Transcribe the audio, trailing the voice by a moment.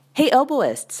Hey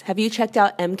oboists, have you checked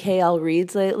out MKL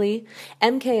Reeds lately?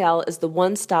 MKL is the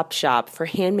one-stop shop for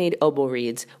handmade oboe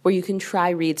reeds where you can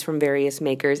try reeds from various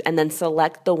makers and then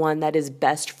select the one that is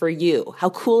best for you.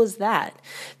 How cool is that?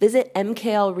 Visit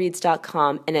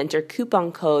mklreeds.com and enter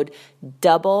coupon code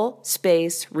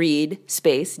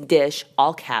 _read_dish,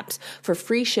 all caps, for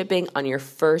free shipping on your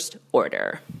first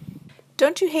order.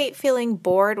 Don't you hate feeling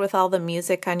bored with all the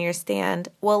music on your stand?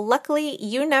 Well, luckily,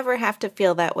 you never have to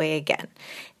feel that way again.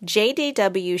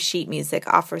 JDW Sheet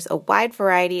Music offers a wide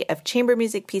variety of chamber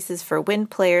music pieces for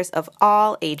wind players of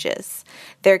all ages.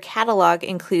 Their catalog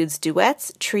includes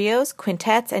duets, trios,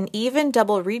 quintets, and even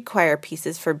double reed choir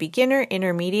pieces for beginner,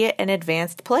 intermediate, and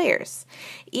advanced players.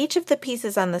 Each of the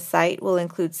pieces on the site will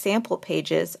include sample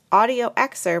pages, audio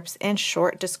excerpts, and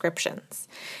short descriptions.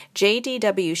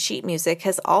 JDW Sheet Music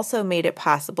has also made it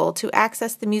possible to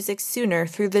access the music sooner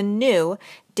through the new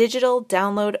Digital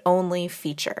Download Only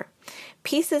feature.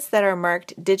 Pieces that are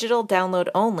marked Digital Download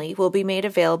Only will be made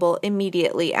available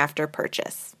immediately after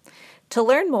purchase. To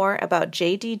learn more about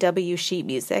JDW Sheet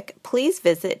Music, please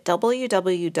visit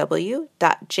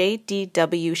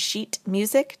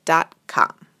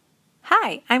www.jdwsheetmusic.com.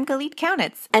 Hi, I'm Galit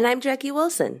Kaunitz. And I'm Jackie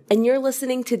Wilson, and you're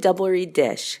listening to Double Reed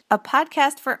Dish, A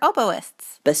podcast for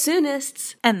oboists,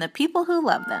 bassoonists, and the people who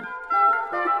love them.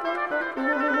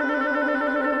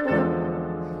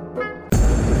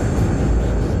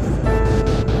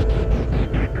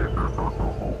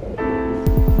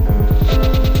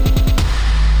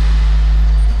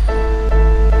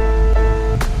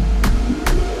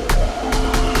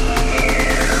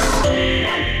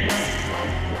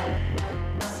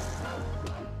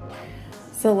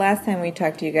 So last time we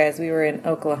talked to you guys, we were in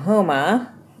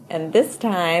Oklahoma, and this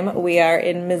time we are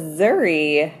in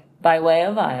Missouri. By way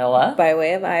of Iowa. By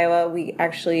way of Iowa, we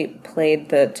actually played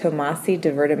the Tomasi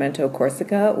Divertimento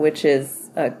Corsica, which is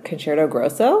a concerto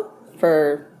grosso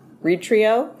for reed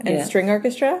trio and string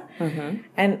orchestra. Mm-hmm.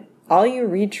 And all you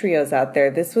reed trios out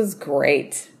there, this was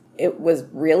great. It was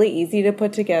really easy to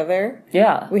put together.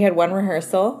 Yeah. We had one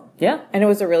rehearsal. Yeah. And it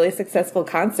was a really successful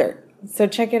concert. So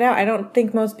check it out. I don't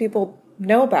think most people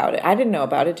know about it. I didn't know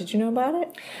about it. Did you know about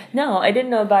it? No, I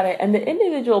didn't know about it. And the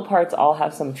individual parts all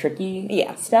have some tricky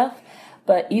stuff.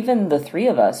 But even the three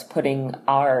of us putting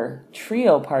our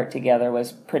trio part together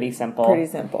was pretty simple. Pretty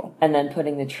simple. And then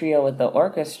putting the trio with the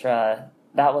orchestra,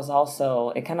 that was also,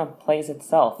 it kind of plays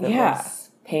itself. It was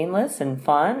painless and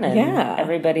fun, and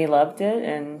everybody loved it.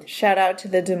 And shout out to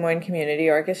the Des Moines Community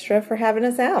Orchestra for having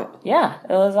us out. Yeah,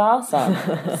 it was awesome.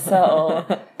 So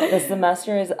the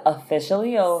semester is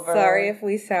officially over. Sorry if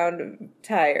we sound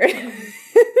tired.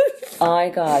 Oh my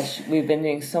gosh, we've been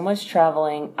doing so much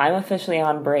traveling. I'm officially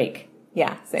on break.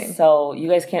 Yeah, same. So you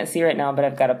guys can't see right now, but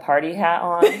I've got a party hat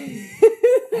on.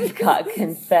 I've got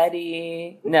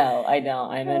confetti. No, I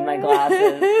don't. I'm in my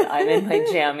glasses. I'm in my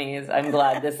jammies. I'm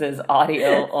glad this is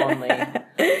audio only.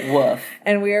 Woof.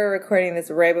 And we are recording this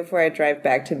right before I drive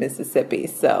back to Mississippi,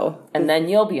 so... And then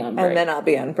you'll be on break. And then I'll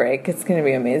be on break. It's going to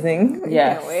be amazing.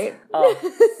 Yes. Can't wait. Oh,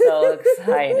 so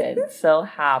excited. So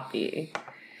happy.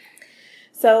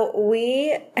 So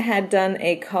we had done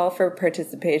a call for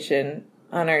participation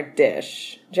on our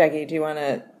dish. Jackie, do you want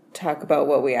to talk about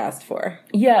what we asked for?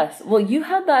 Yes. Well, you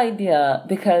had the idea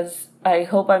because I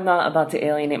hope I'm not about to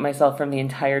alienate myself from the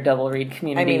entire double reed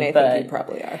community. I mean, I think you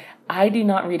probably are. I do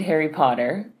not read Harry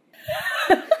Potter.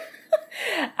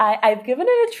 I've given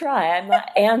it a try. I'm not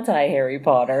anti-Harry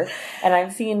Potter. And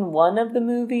I've seen one of the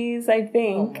movies, I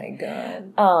think. Oh, my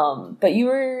God. But you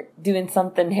were doing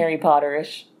something Harry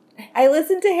Potter-ish. I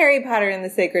listened to Harry Potter and the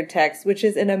Sacred Text, which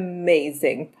is an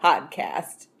amazing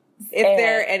podcast. If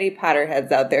there are any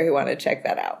Potterheads out there who want to check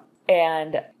that out.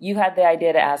 And you had the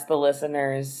idea to ask the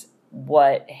listeners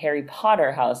what Harry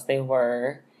Potter house they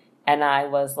were. And I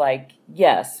was like,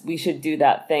 yes, we should do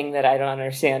that thing that I don't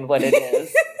understand what it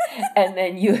is. And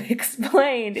then you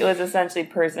explained it was essentially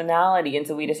personality. And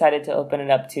so we decided to open it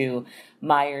up to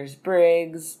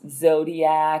Myers-Briggs,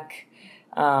 Zodiac,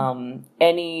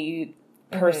 any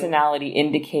personality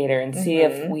indicator, and see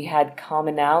if we had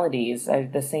commonalities,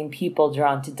 the same people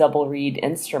drawn to double reed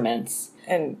instruments.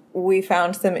 And we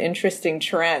found some interesting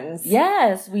trends.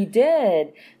 Yes, we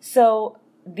did. So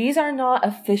these are not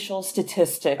official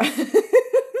statistics.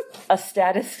 A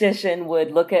statistician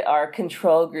would look at our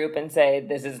control group and say,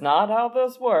 this is not how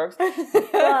this works.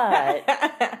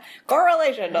 But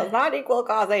correlation does not equal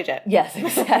causation. Yes,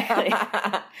 exactly.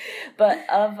 But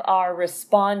of our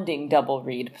responding double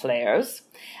reed players,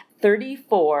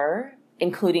 34,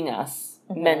 including us,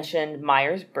 mentioned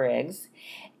Myers-Briggs.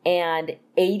 And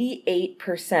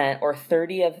 88% or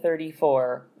 30 of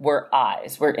 34 were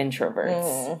I's, were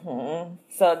introverts. Mm-hmm.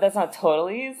 So that's not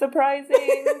totally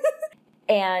surprising.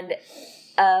 And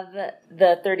of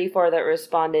the 34 that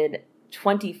responded,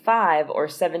 25 or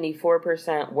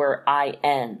 74% were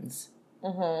INs.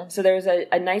 Mm-hmm. So there's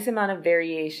a nice amount of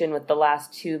variation with the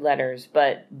last two letters,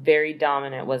 but very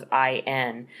dominant was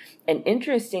IN. And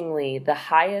interestingly, the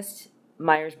highest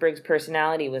Myers-Briggs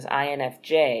personality was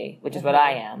INFJ, which is what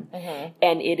I am. Mm-hmm.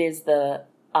 And it is the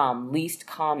least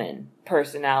common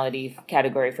personality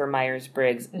category for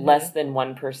Myers-Briggs. Mm-hmm. Less than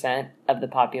 1% of the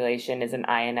population is an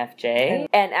INFJ. Mm-hmm.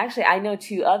 And actually, I know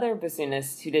two other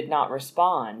bassoonists who did not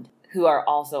respond, who are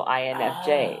also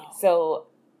INFJ. Oh. So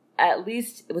at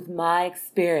least with my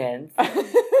experience,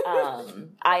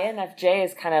 INFJ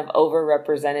is kind of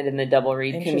overrepresented in the double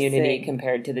reed community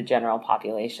compared to the general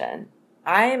population.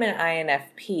 I am an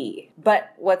INFP,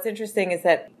 but what's interesting is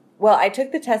that, well, I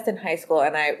took the test in high school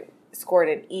and I scored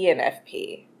an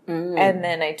ENFP. Mm. And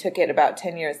then I took it about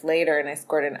 10 years later and I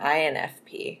scored an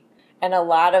INFP. And a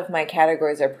lot of my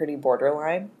categories are pretty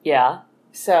borderline. Yeah.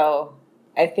 So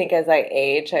I think as I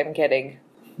age, I'm getting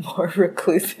more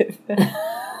reclusive.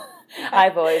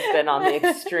 I've always been on the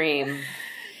extreme.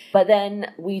 But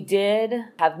then we did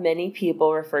have many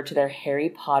people refer to their Harry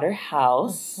Potter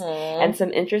house. Mm-hmm. And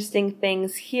some interesting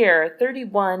things here.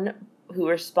 31 who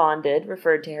responded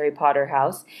referred to Harry Potter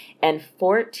house, and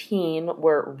 14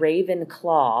 were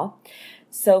Ravenclaw.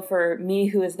 So for me,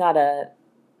 who is not a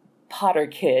Potter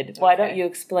kid, why don't you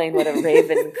explain what a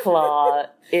Ravenclaw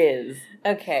is?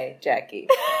 Okay, Jackie.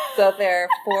 So there are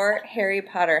 4 Harry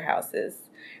Potter houses.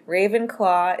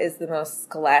 Ravenclaw is the most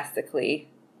scholastically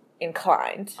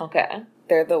inclined. Okay.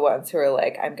 They're the ones who are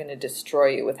like, I'm going to destroy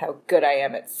you with how good I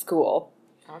am at school.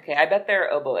 Okay, I bet they're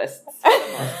oboists for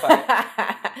the most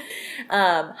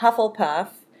part. Hufflepuff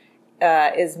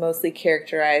is mostly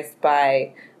characterized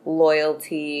by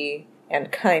loyalty and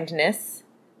kindness,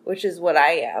 which is what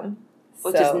I am.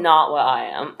 Which is not what I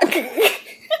am.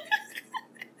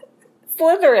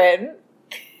 Slytherin,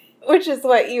 which is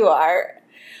what you are.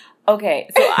 Okay,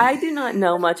 so I do not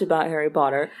know much about Harry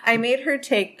Potter. I made her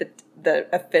take the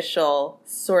official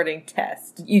sorting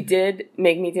test. You did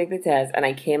make me take the test, and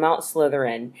I came out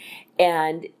Slytherin.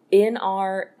 And in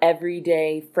our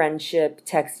everyday friendship,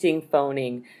 texting,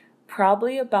 phoning,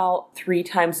 probably about 3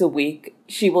 times a week,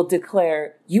 she will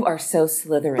declare, "You are so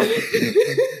Slytherin."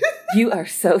 You are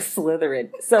so Slytherin.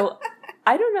 So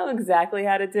I don't know exactly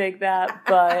how to take that,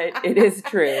 but it is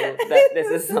true that this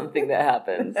is something that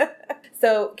happens.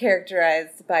 So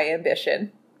characterized by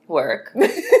ambition. Work.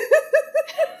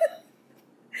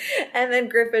 And then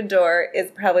Gryffindor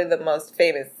is probably the most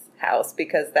famous house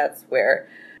because that's where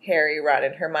Harry, Ron,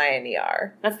 and Hermione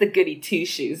are. That's the goody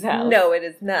two-shoes house. No, it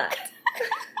is not.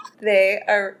 They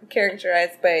are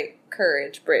characterized by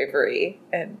courage, bravery,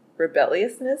 and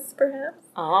rebelliousness, perhaps.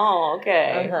 Oh,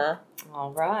 okay. Uh-huh.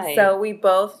 All right. So we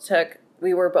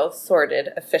were both sorted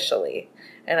officially,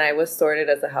 and I was sorted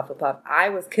as a Hufflepuff. I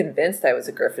was convinced I was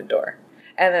a Gryffindor.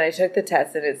 And then I took the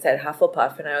test and it said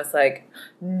Hufflepuff, and I was like,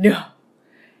 no.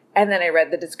 And then I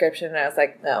read the description and I was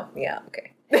like, oh, yeah,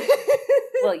 okay.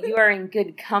 Well, you are in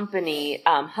good company.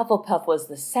 Hufflepuff was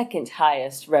the second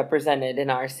highest represented in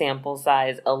our sample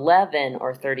size, 11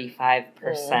 or 35%.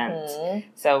 Mm-hmm.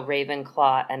 So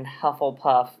Ravenclaw and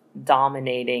Hufflepuff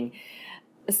dominating.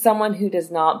 Someone who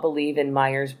does not believe in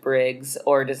Myers-Briggs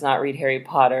or does not read Harry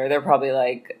Potter, they're probably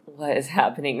like, what is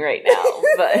happening right now?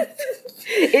 But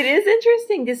it is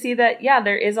interesting to see that, yeah,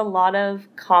 there is a lot of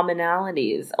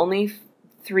commonalities. Only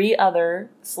 3 other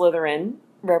Slytherin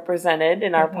represented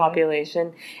in our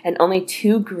population, and only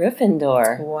 2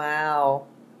 Gryffindor. Wow.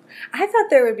 I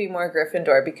thought there would be more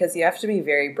Gryffindor because you have to be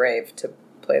very brave to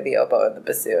play the oboe and the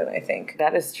bassoon, I think.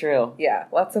 That is true. Yeah,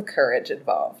 lots of courage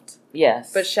involved.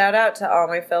 Yes. But shout out to all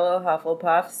my fellow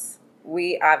Hufflepuffs.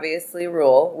 We obviously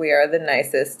rule. We are the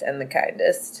nicest and the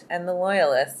kindest and the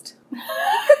loyalist.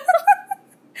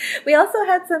 We also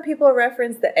had some people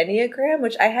reference the Enneagram,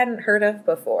 which I hadn't heard of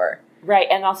before. Right,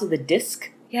 and also the disc.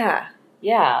 Yeah.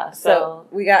 Yeah, so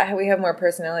we have more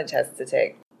personality tests to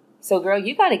take. So, girl,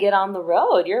 you got to get on the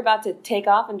road. You're about to take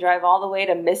off and drive all the way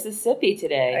to Mississippi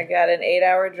today. I got an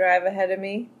 8-hour drive ahead of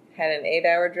me. Had an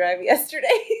 8-hour drive yesterday.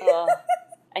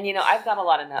 And, I've got a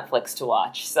lot of Netflix to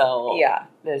watch. So, yeah,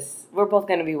 we're both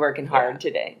going to be working hard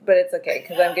today. But it's okay,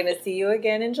 because I'm going to see you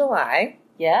again in July.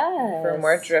 Yes. For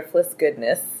more Driftless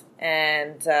goodness.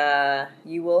 And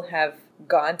you will have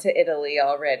gone to Italy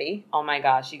already. Oh, my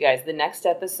gosh, you guys. The next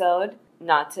episode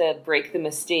not to break the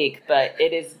mystique, but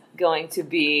it is going to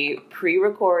be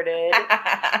pre-recorded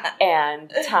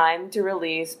and timed to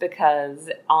release because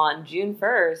on June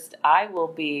 1st, I will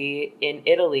be in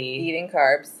Italy.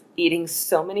 Eating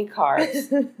so many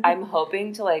carbs. I'm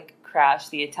hoping to, like, crash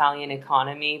the Italian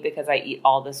economy because I eat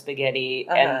all the spaghetti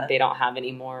and they don't have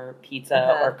any more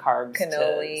pizza or carbs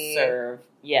Cannoli. to serve.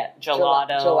 Yeah,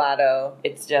 gelato.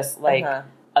 It's just like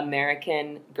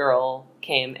American girl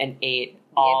came and ate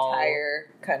the all entire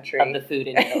country of the food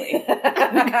in Italy.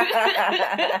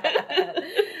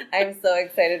 I'm so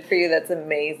excited for you. That's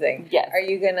amazing. Yes. Are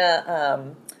you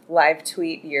gonna live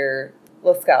tweet your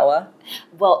La Scala?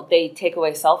 Well, they take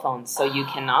away cell phones, so you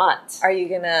cannot. Are you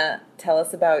going to tell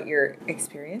us about your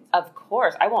experience? Of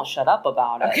course. I won't shut up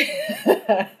about it.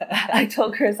 Okay. I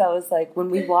told Chris, I was like,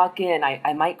 when we walk in,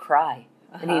 I might cry.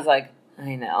 And he's like,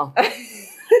 I know.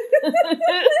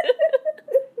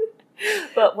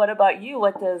 But what about you?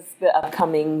 What does the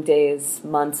upcoming days,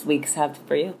 months, weeks have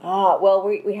for you? Well,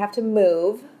 we have to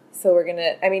move. So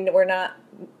we're not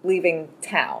leaving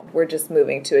town. We're just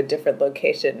moving to a different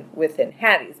location within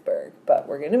Hattiesburg, but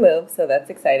we're going to move, so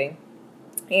that's exciting.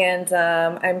 And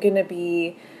I'm going to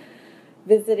be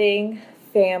visiting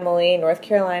family, North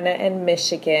Carolina and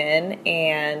Michigan,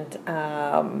 and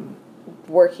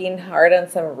working hard on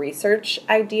some research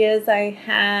ideas I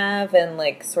have and,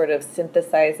 like, sort of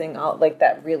synthesizing all, like,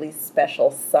 that really special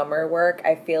summer work.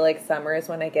 I feel like summer is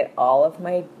when I get all of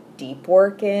my deep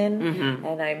work in,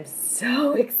 and I'm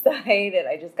so excited.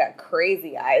 I just got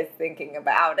crazy eyes thinking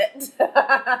about it.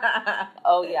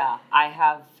 Oh, yeah. I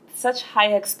have such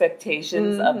high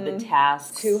expectations of the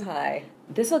tasks. Too high.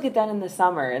 This will get done in the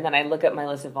summer, and then I look at my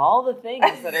list of all the things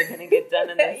that are going to get done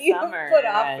in the summer. Put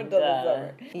off until the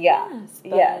summer. Yeah.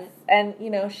 Yes. And,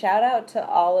 shout out to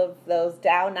all of those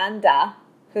down under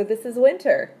who this is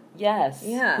winter. Yes.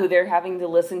 Yeah. Who they're having to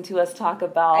listen to us talk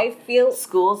about. I feel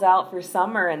school's out for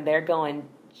summer and they're going,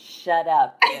 shut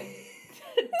up,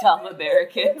 dumb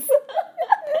Americans.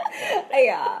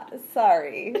 Yeah,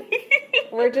 sorry.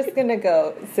 We're just going to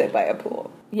go sit by a pool.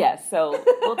 Yes, so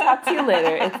we'll talk to you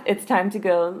later. It's time to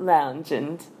go lounge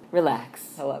and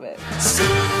relax. I love it. School's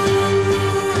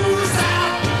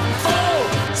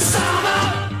out for summer.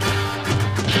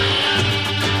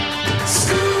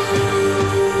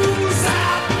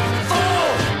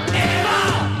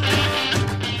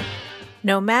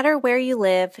 No matter where you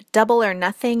live, Double or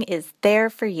Nothing is there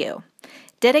for you.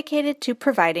 Dedicated to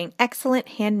providing excellent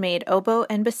handmade oboe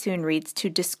and bassoon reeds to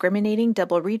discriminating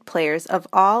double reed players of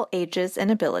all ages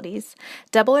and abilities,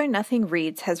 Double or Nothing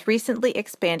Reeds has recently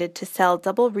expanded to sell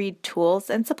double reed tools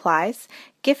and supplies,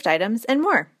 gift items, and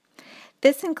more.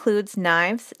 This includes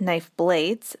knives, knife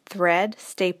blades, thread,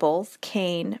 staples,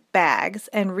 cane, bags,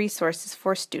 and resources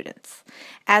for students.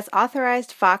 As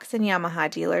authorized Fox and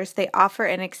Yamaha dealers, they offer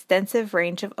an extensive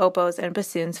range of oboes and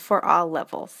bassoons for all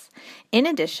levels. In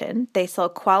addition, they sell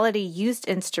quality used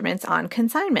instruments on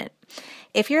consignment.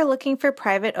 If you're looking for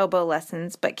private oboe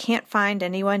lessons but can't find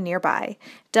anyone nearby,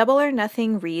 Double or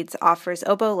Nothing Reeds offers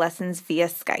oboe lessons via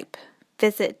Skype.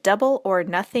 Visit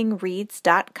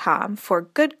doubleornothingreeds.com for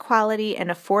good quality and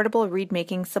affordable reed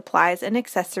making supplies and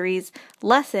accessories,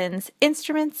 lessons,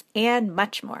 instruments, and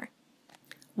much more.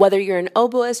 Whether you're an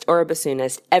oboist or a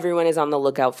bassoonist, everyone is on the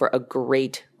lookout for a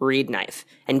great reed knife.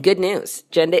 And good news,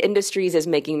 Genda Industries is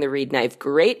making the reed knife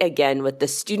great again with the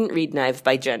Student Reed Knife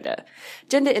by Genda.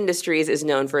 Genda Industries is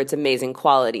known for its amazing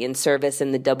quality and service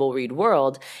in the double reed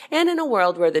world, and in a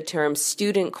world where the term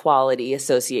student quality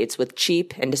associates with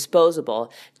cheap and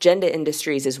disposable, Genda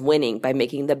Industries is winning by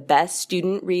making the best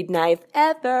student reed knife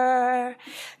ever.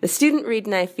 The Student Reed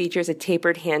Knife features a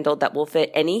tapered handle that will fit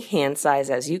any hand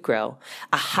size as you grow,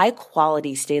 a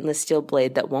high-quality stainless steel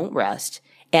blade that won't rust,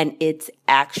 and it's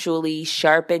actually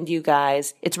sharpened, you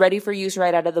guys. It's ready for use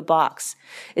right out of the box.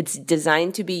 It's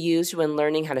designed to be used when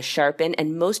learning how to sharpen,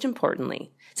 and most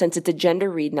importantly, since it's a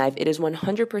Genda reed knife, it is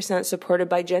 100% supported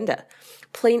by Genda.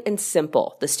 Plain and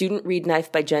simple, the Student Reed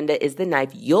Knife by Genda is the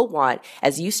knife you'll want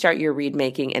as you start your reed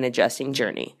making and adjusting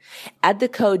journey. Add the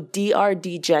code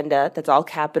DRDGenda, that's all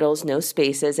capitals, no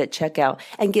spaces, at checkout,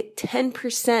 and get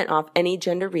 10% off any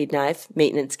Genda reed knife,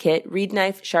 maintenance kit, reed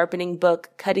knife, sharpening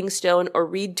book, cutting stone, or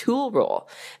reed tool roll.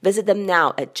 Visit them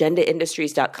now at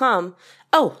gendaindustries.com.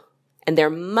 Oh, and they're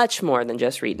much more than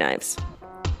just reed knives.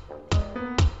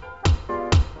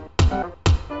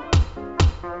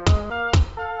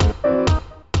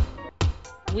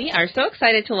 We are so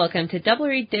excited to welcome to Double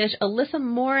Reed Dish Alyssa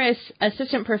Morris,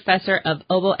 Assistant Professor of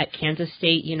Oboe at Kansas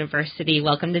State University.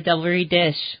 Welcome to Double Reed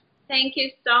Dish. Thank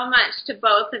you so much to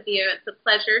both of you. It's a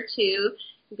pleasure to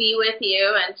be with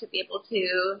you and to be able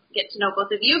to get to know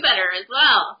both of you better as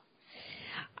well.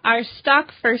 Our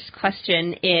stock first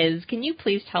question is, can you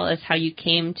please tell us how you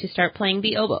came to start playing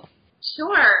the oboe?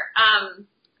 Sure.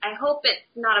 I hope it's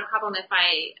not a problem if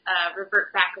I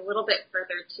revert back a little bit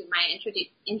further to my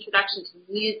introduction to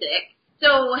music.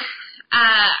 So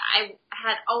I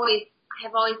have always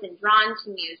been drawn to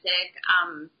music.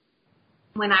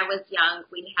 When I was young,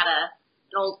 we had an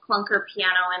old clunker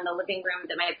piano in the living room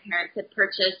that my parents had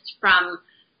purchased from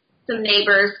some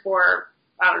neighbors for,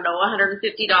 I don't know, $150,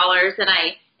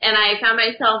 and I found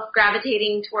myself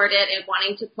gravitating toward it and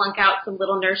wanting to plunk out some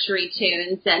little nursery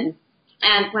tunes. And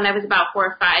when I was about 4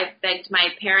 or 5, begged my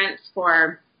parents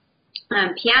for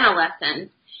piano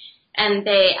lessons. And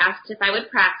they asked if I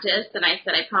would practice, and I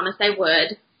said I promised I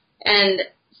would. And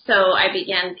so I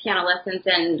began piano lessons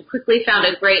and quickly found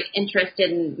a great interest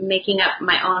in making up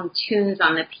my own tunes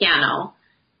on the piano.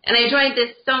 And I enjoyed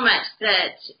this so much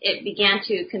that it began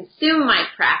to consume my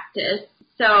practice.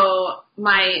 So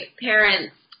my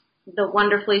parents, the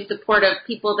wonderfully supportive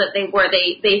people that they were,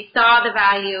 they saw the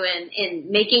value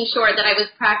in making sure that I was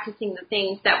practicing the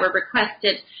things that were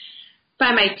requested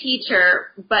by my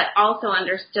teacher, but also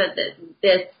understood that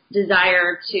this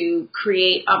desire to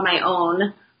create on my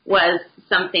own was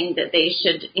something that they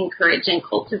should encourage and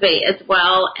cultivate as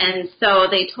well. And so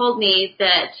they told me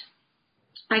that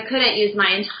I couldn't use my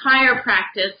entire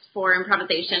practice for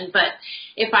improvisation, but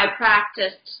if I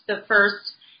practiced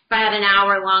if I had an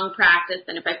hour-long practice,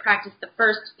 and if I practiced the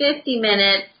first 50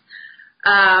 minutes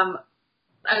of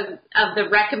the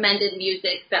recommended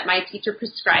music that my teacher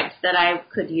prescribed, that I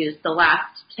could use the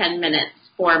last 10 minutes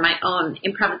for my own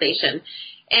improvisation.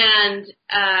 And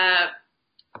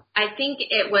I think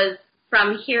it was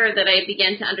from here that I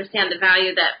began to understand the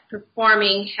value that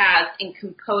performing has in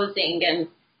composing,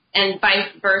 and vice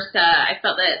versa. I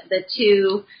felt that the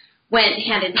two went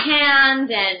hand in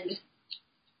hand, and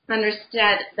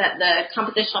understood that the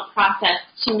compositional process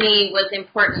to me was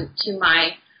important to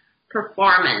my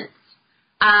performance.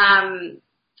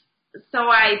 So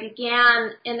I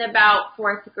began in about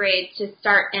 4th grade to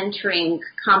start entering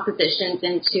compositions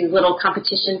into little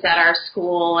competitions at our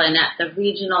school and at the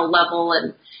regional level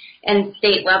and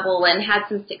state level, and had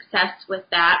some success with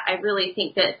that. I really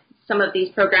think that some of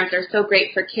these programs are so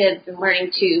great for kids and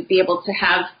learning to be able to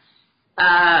have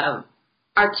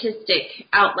artistic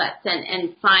outlets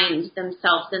and find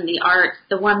themselves in the arts.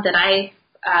 The one that I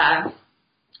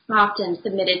often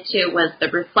submitted to was the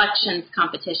Reflections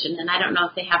competition, and I don't know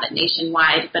if they have it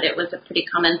nationwide, but it was a pretty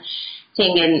common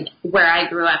thing in where I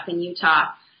grew up in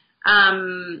Utah.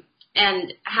 And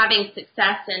having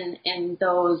success in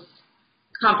those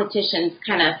competitions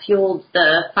kind of fueled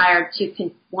the fire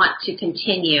to want to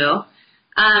continue.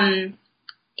 In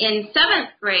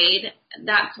 7th grade,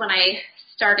 that's when I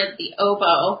started the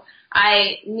oboe.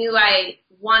 I knew I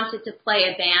wanted to play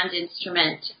a band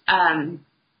instrument.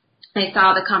 I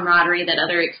saw the camaraderie that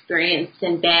others experienced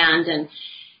in band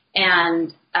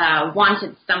and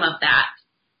wanted some of that.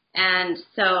 And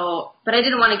so, but I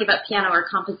didn't want to give up piano or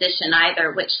composition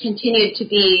either, which continued to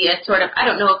be a sort of, I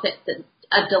don't know if it's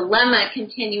a dilemma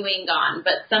continuing on,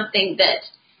 but something that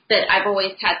I've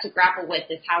always had to grapple with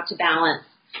is how to balance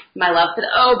my love for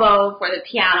the oboe, for the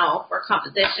piano, for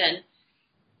composition.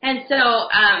 And so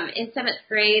in 7th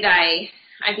grade, I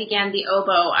began the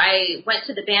oboe. I went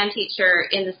to the band teacher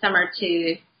in the summer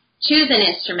to choose an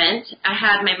instrument. I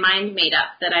had my mind made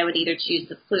up that I would either choose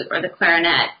the flute or the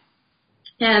clarinet.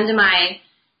 And my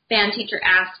band teacher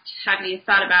asked, have you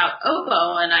thought about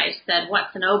oboe? And I said,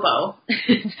 what's an oboe?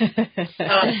 So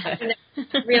I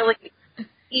didn't really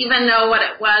even know what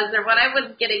it was or what I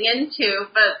was getting into,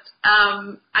 but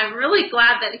I'm really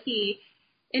glad that he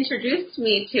introduced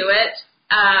me to it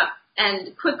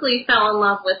and quickly fell in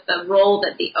love with the role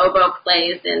that the oboe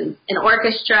plays in an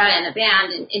orchestra and a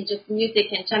band and in just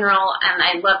music in general. And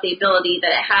I love the ability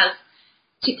that it has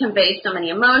to convey so many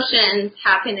emotions: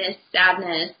 happiness,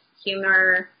 sadness,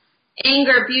 humor,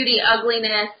 anger, beauty,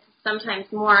 ugliness, sometimes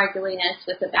more ugliness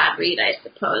with a bad read, I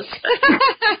suppose.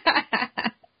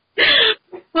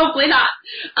 Hopefully not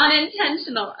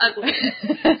unintentional ugliness.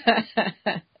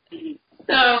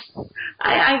 So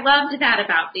I loved that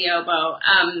about the oboe,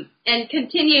 and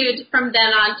continued from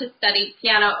then on to study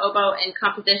piano, oboe, and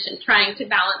composition, trying to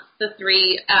balance the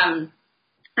three. And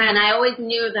I always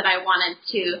knew that I wanted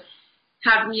to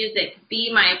have music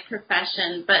be my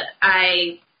profession, but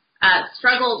I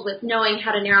struggled with knowing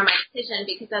how to narrow my decision,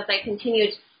 because as I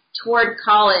continued toward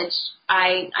college,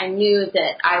 I knew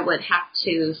that I would have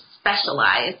to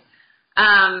specialize.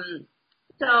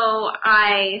 So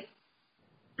I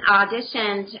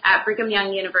auditioned at Brigham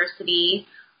Young University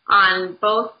on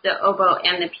both the oboe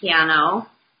and the piano,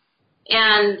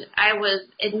 And I was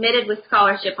admitted with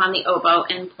scholarship on the oboe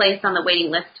and placed on the waiting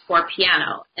list for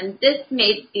piano. And this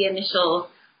made the initial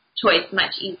choice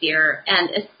much easier. And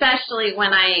especially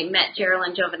when I met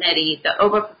Geraldine Giovanetti, the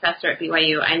oboe professor at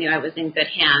BYU, I knew I was in good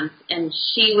hands. And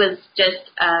she was just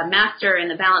a master in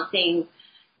the balancing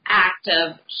act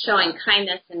of showing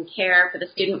kindness and care for the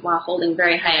student while holding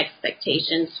very high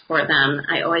expectations for them.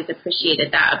 I always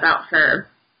appreciated that about her.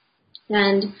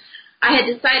 And I had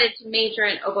decided to major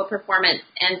in oboe performance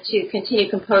and to continue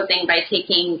composing by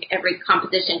taking every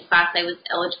composition class I was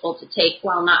eligible to take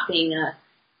while not being a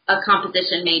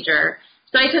composition major.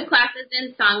 So I took classes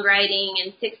in songwriting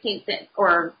and 16th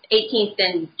or 18th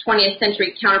and 20th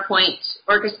century counterpoint,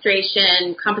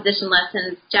 orchestration, composition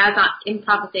lessons, jazz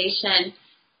improvisation.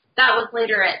 That was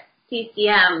later at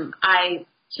CCM. I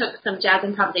took some jazz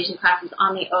improvisation classes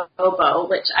on the oboe,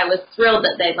 which I was thrilled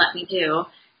that they let me do,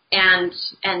 and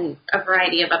a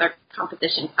variety of other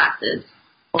composition classes.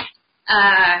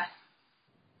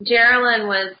 Geraldine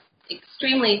was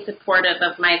extremely supportive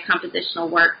of my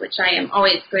compositional work, which I am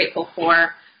always grateful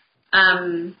for.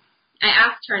 I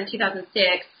asked her in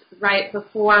 2006, right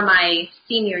before my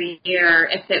senior year,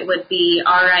 if it would be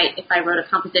all right if I wrote a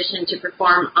composition to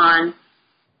perform on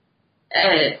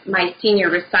my senior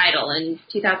recital in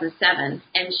 2007.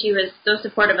 And she was so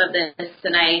supportive of this,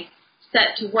 and I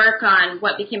set to work on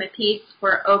what became a piece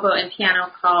for oboe and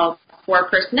piano called Four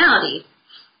Personalities,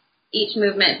 each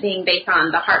movement being based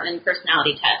on the Hartman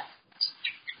personality test.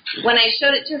 When I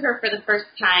showed it to her for the first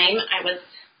time, I was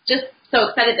just so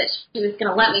excited that she was going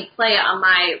to let me play it on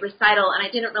my recital, and I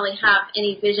didn't really have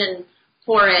any vision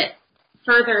for it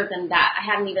further than that. I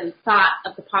hadn't even thought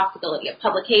of the possibility of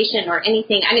publication or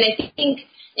anything. I mean, I think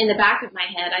in the back of my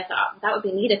head, I thought that would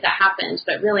be neat if that happened,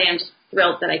 but really I'm just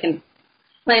thrilled that I can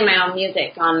play my own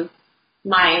music on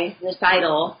my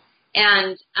recital.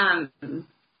 And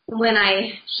when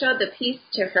I showed the piece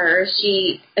to her,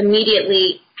 she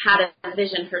immediately had a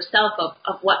vision herself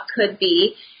of what could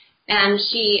be, and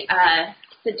she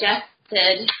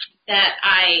suggested that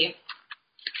I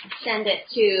send it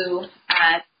to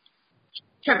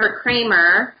Trevor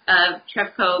Kramer of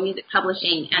Trevco Music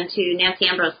Publishing and to Nancy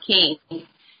Ambrose King,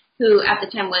 who at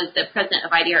the time was the president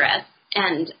of IDRS.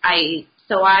 And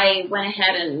so I went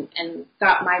ahead and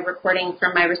got my recording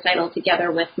from my recital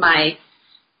together with my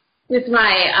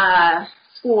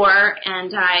score,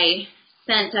 and I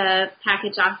sent a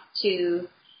package off to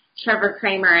Trevor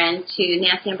Kramer and to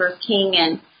Nancy Ambrose King,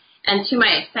 and to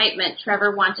my excitement,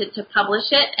 Trevor wanted to publish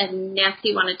it, and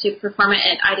Nancy wanted to perform it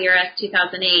at IDRS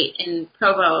 2008 in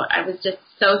Provo. I was just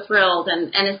so thrilled,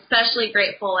 and especially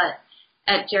grateful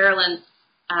at Geraldine's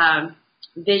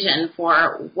vision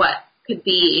for what could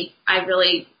be. I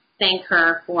really thank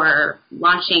her for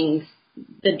launching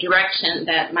the direction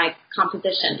that my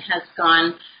composition has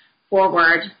gone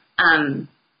forward.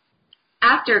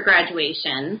 After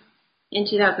graduation in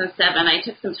 2007, I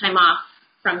took some time off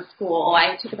from school.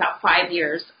 I took about 5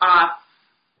 years off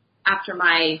after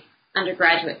my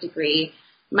undergraduate degree.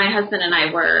 My husband and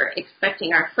I were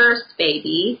expecting our first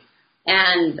baby,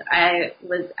 and I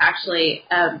was actually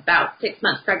about 6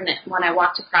 months pregnant when I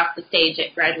walked across the stage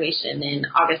at graduation in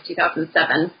August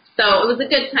 2007. So it was a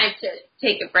good time to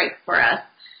take a break for us.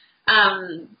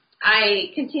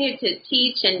 I continued to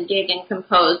teach and gig and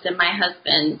compose, and my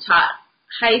husband taught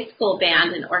high school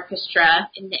band and orchestra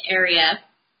in the area.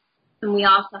 And we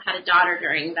also had a daughter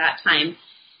during that time.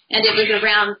 And it was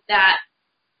around that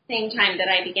same time that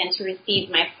I began to receive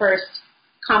my first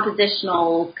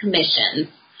compositional commissions.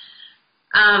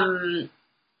 And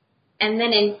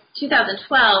then in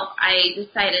 2012, I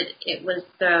decided it was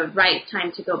the right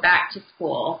time to go back to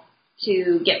school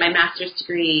to get my master's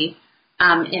degree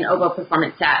in oboe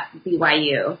performance at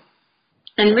BYU.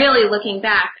 And really looking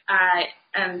back,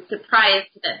 I'm surprised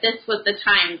that this was the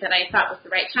time that I thought was the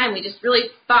right time. We just really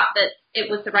thought that it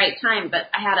was the right time, but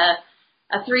I had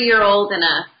a 3-year-old and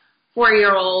a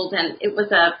 4-year-old, and it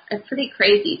was a pretty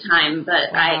crazy time,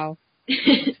 but wow.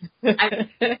 It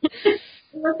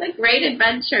was a great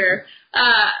adventure,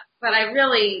 but I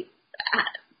really,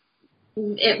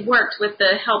 it worked with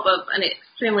the help of an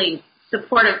extremely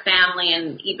supportive family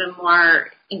and even more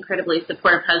incredibly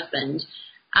supportive husband.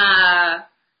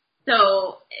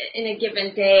 So in a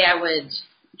given day, I would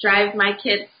drive my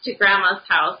kids to Grandma's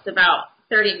house about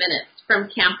 30 minutes from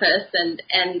campus,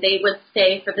 and they would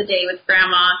stay for the day with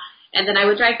Grandma, and then I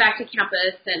would drive back to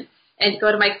campus and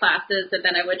go to my classes, and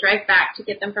then I would drive back to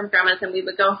get them from Grandma's, and we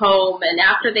would go home, and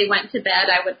after they went to bed,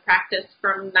 I would practice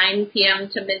from 9 p.m.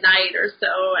 to midnight or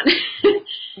so.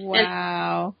 And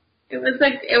wow. It was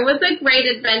a great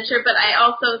adventure, but I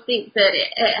also think that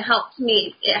it helped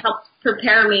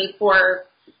prepare me for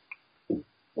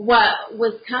what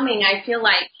was coming. I feel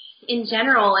like in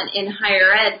general and in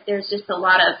higher ed, there's just a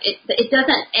lot of, it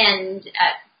doesn't end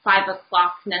at 5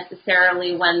 o'clock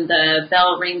necessarily when the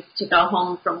bell rings to go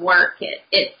home from work.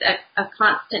 It's a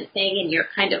constant thing, and you're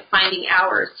kind of finding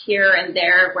hours here and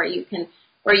there where you can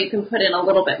put in a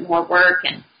little bit more work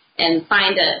and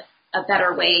find a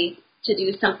better way to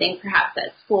do something perhaps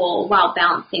at school while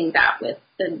balancing that with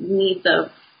the needs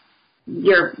of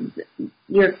your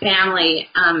family.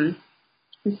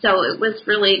 So it was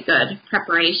really good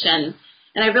preparation,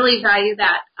 and I really value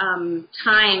that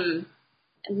time.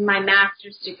 My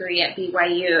master's degree at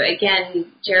BYU,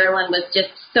 again, Geraldine was just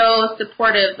so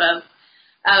supportive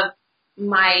of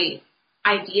my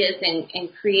ideas and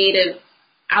creative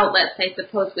outlets, I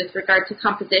suppose, with regard to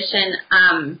composition.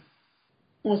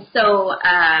 And so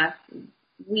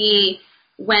we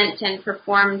went and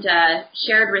performed a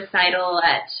shared recital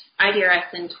at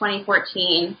IDRS in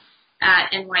 2014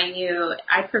 at NYU.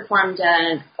 I performed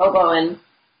an oboe and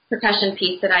percussion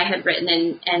piece that I had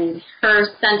written, and her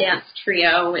Sundance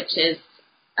Trio, which is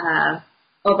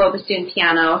oboe, bassoon,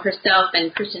 piano, herself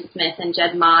and Christian Smith and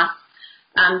Jed Moss.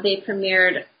 They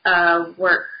premiered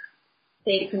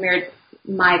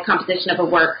my composition of a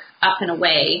work, Up and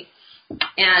Away,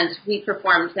 and we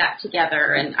performed that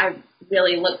together. And I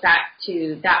really look back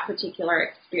to that particular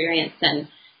experience and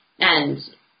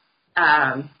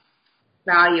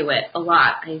value it a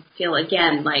lot. I feel,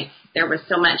 again, like there was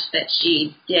so much that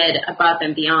she did above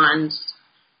and beyond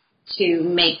to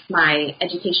make my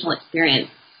educational experience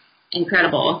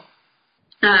incredible.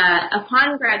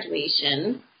 Upon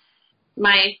graduation,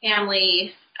 my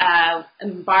family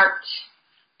embarked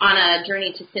on a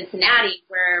journey to Cincinnati,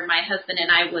 where my husband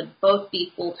and I would both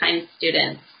be full-time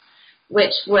students,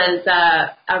 which was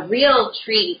a real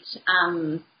treat.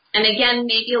 And again,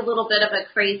 maybe a little bit of a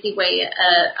crazy way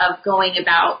of going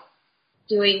about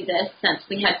doing this, since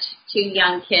we had two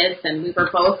young kids and we were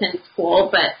both in school.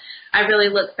 But I really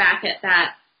look back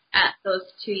at those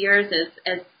 2 years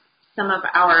as some of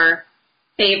our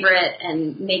favorite,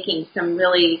 and making some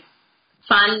really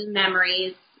fun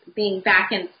memories. Being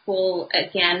back in school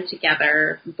again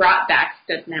together brought back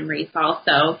good memories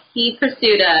also. He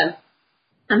pursued a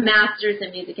master's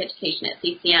in music education at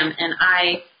CCM, and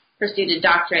I pursued a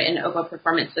doctorate in oboe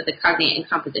performance with a cognate in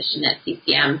composition at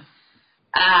CCM.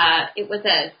 It was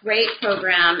a great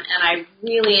program, and I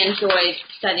really enjoyed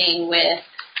studying with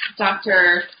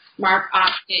Dr. Mark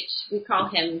Oskich. We call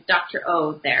him Dr.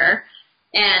 O there.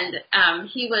 And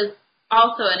he was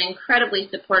also an incredibly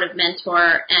supportive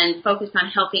mentor and focused on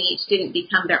helping each student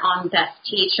become their own best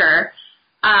teacher.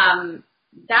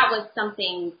 That was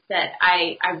something that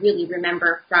I really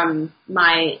remember from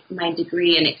my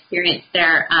degree and experience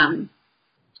there.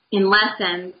 In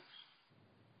lessons,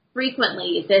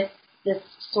 frequently this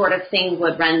sort of thing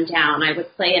would run down. I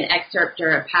would play an excerpt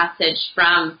or a passage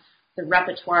from the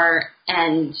repertoire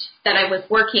and that I was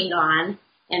working on,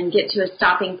 and get to a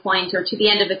stopping point or to the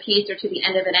end of a piece or to the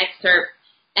end of an excerpt,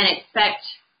 and expect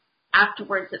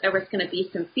afterwards that there was going to be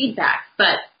some feedback.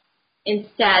 But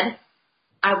instead,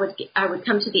 I would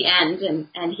come to the end,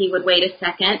 and he would wait a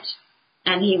second,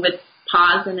 and he would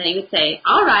pause, and then he would say,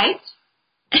 "All right."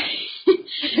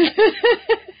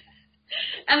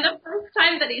 And the first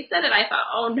time that he said it, I thought,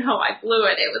 oh no, I blew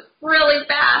it. It was really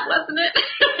bad, wasn't it?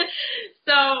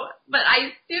 But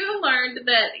I soon learned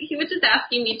that he was just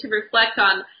asking me to reflect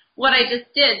on what I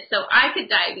just did so I could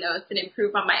diagnose and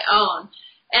improve on my own.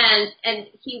 And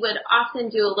he would often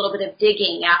do a little bit of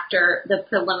digging after the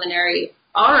preliminary,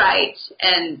 all right,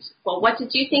 and, well, what did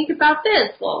you think about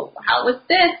this? Well, how was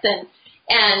this?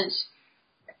 And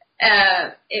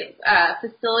it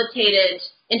facilitated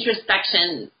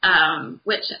introspection,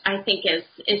 which I think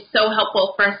is so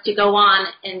helpful for us to go on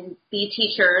and be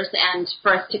teachers, and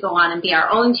for us to go on and be our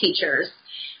own teachers.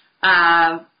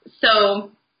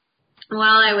 So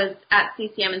while I was at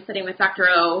CCM and studying with Dr.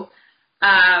 O,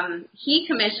 he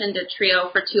commissioned a trio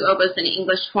for 2 oboes and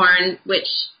English horn, which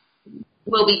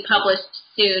will be published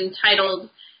soon, titled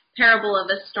Parable of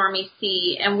a Stormy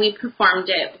Sea, and we performed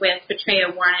it with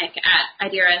Betraya Warnick at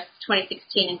IDRS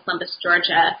 2016 in Columbus,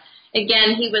 Georgia.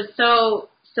 Again, he was so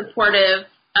supportive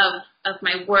of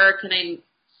my work, and I'm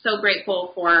so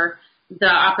grateful for the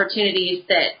opportunities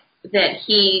that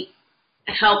he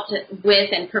helped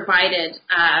with and provided.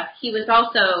 He was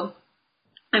also,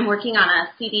 I'm working on a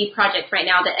CD project right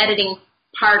now, the editing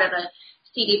part of a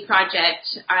CD project.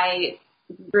 I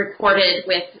recorded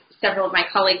with several of my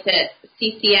colleagues at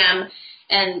CCM,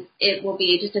 and it will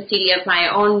be just a CD of my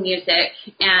own music,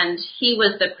 and he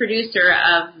was the producer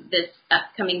of this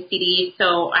upcoming CD,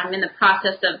 so I'm in the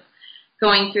process of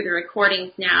going through the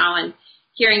recordings now, and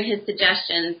hearing his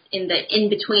suggestions in the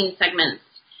in-between segments.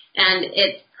 And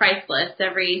it's priceless.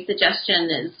 Every suggestion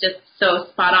is just so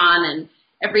spot on. And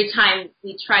every time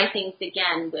we try things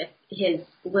again with his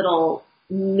little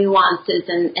nuances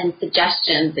and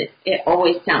suggestions, it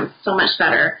always sounds so much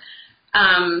better.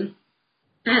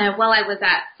 While I was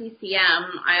at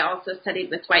CCM, I also studied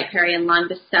with Dwight Perry and Lon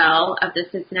Bissell of the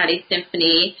Cincinnati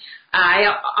Symphony.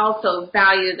 I also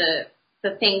value the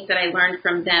things that I learned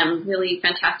from them, really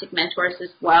fantastic mentors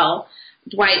as well.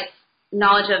 Dwight's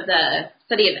knowledge of the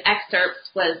study of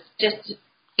excerpts was just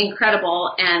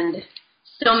incredible and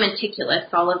so meticulous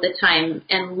all of the time.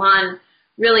 And Lon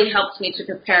really helped me to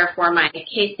prepare for my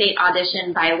K-State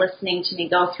audition by listening to me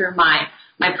go through my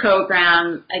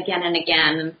program again and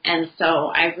again. And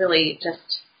so I really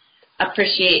just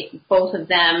appreciate both of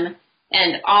them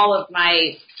and all of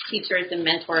my teachers and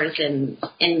mentors in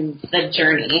the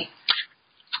journey.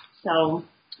 So,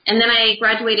 and then I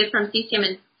graduated from CCM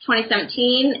in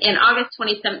 2017, in August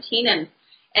 2017,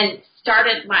 and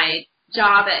started my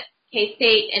job at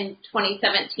K-State in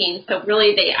 2017. So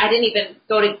really, I didn't even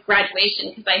go to graduation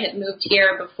because I had moved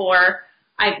here before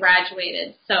I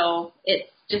graduated. So it's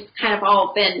just kind of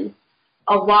all been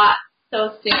a lot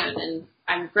so soon, and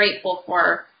I'm grateful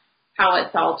for how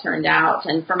it's all turned out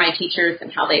and for my teachers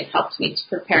and how they've helped me to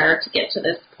prepare to get to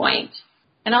this point.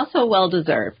 And also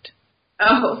well-deserved.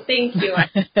 Oh, thank you.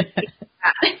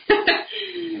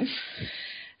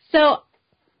 So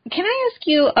can I ask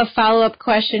you a follow-up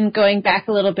question going back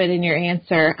a little bit in your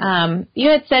answer? You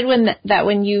had said that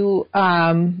when you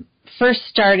first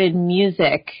started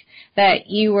music, that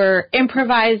you were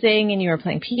improvising and you were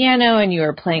playing piano and you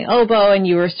were playing oboe and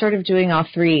you were sort of doing all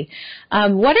three.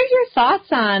 What are your thoughts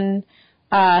on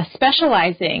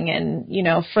specializing and,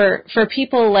 for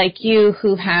people like you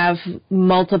who have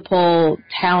multiple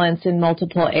talents in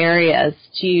multiple areas?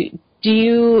 Do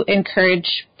you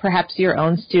encourage perhaps your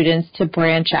own students to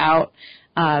branch out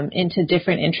into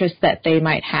different interests that they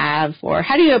might have, or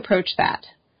how do you approach that?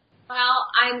 Well,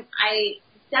 I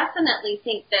definitely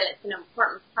think that it's an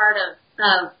important part of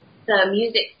the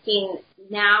music scene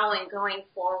now and going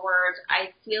forward. I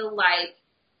feel like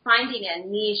finding a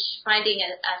niche, finding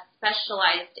a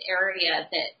specialized area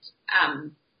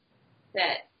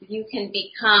that you can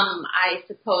become, I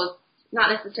suppose, not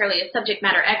necessarily a subject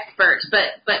matter expert,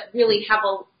 but really have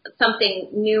something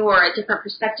new or a different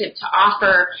perspective to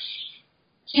offer,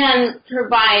 can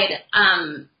provide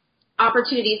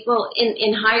opportunities. Well,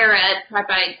 in higher ed,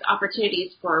 provides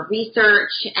opportunities for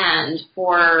research and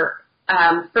for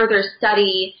further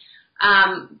study.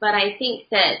 But I think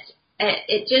that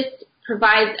it just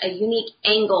provides a unique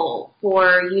angle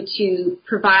for you to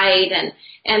provide,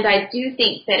 and I do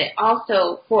think that it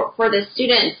also for the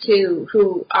students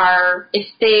who are, if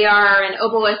they are an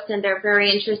oboist and they're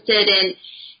very interested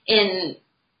in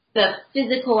the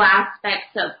physical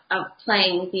aspects of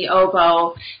playing the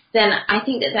oboe, then I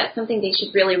think that that's something they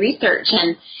should really research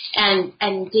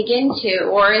and dig into.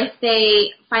 Or if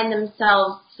they find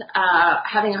themselves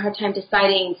having a hard time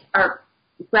deciding or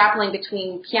grappling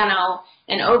between piano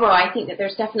and oboe, I think that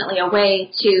there's definitely a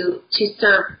way to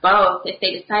serve both. If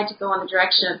they decide to go in the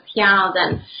direction of piano,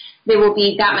 then they will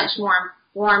be that much more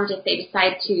informed if they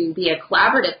decide to be a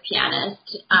collaborative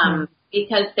pianist,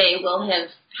 because they will have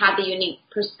had the unique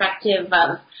perspective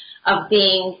of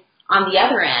being on the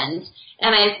other end.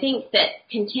 And I think that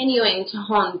continuing to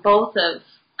hone both of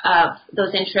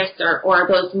those interests or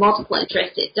those multiple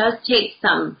interests, it does take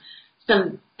some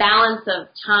balance of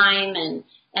time and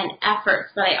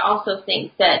efforts, but I also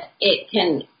think that it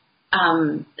can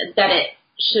that it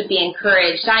should be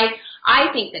encouraged.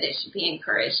 I think that it should be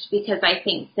encouraged because I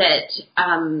think that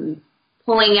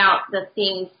pulling out the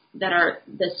things that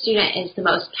the student is the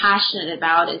most passionate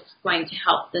about is going to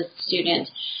help the student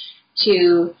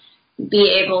to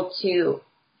be able to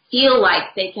feel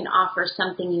like they can offer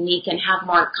something unique and have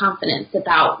more confidence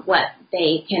about what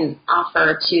they can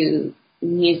offer to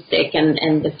music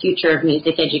and the future of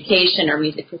music education or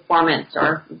music performance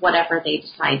or whatever they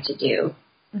decide to do.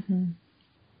 Mm-hmm.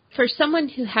 For someone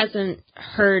who hasn't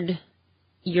heard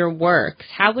your works,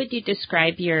 how would you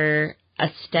describe your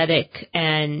aesthetic,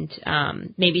 and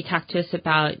maybe talk to us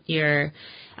about your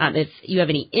if you have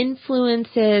any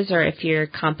influences or if your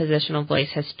compositional voice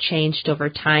has changed over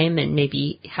time and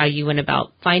maybe how you went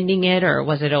about finding it, or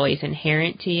was it always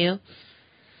inherent to you?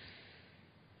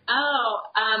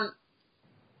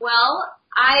 Well,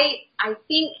 I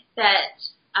think that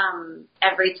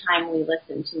every time we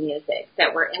listen to music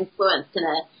that we're influenced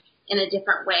in a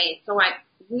different way. So I'm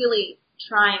really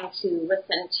trying to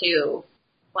listen to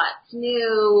what's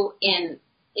new in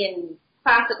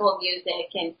classical music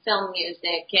and film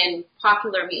music and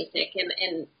popular music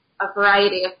and a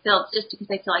variety of fields, just because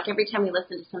I feel like every time we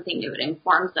listen to something new, it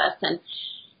informs us and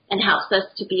helps us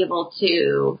to be able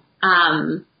to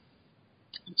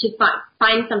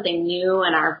find something new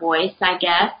in our voice, I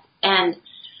guess.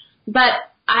 But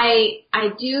I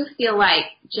do feel like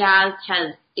jazz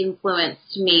has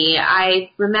influenced me.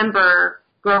 I remember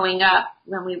growing up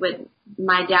when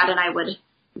my dad and I would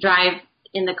drive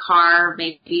in the car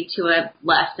maybe to a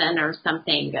lesson or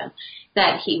something,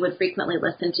 that he would frequently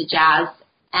listen to jazz.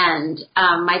 And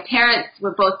my parents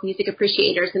were both music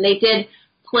appreciators, and they did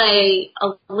play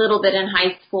a little bit in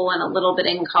high school and a little bit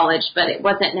in college, but it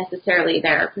wasn't necessarily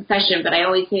their profession. But I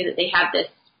always knew that they had this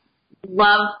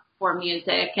love for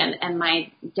music, and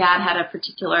my dad had a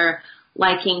particular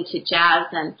liking to jazz,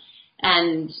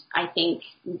 and I think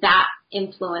that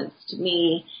influenced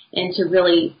me into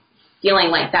really feeling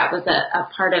like that was a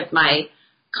part of my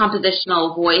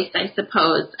compositional voice, I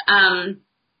suppose. And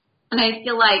I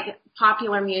feel like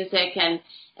popular music and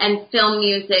film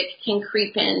music can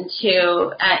creep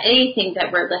into anything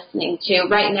that we're listening to.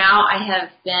 Right now, I have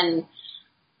been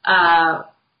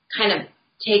kind of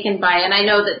taken by, and I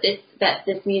know that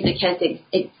this music has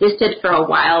existed for a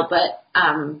while, but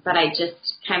I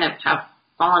just kind of have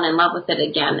fallen in love with it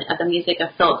again. The music of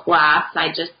Philip Glass, I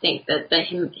just think that the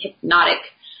hypnotic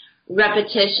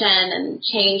repetition and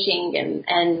changing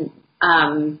and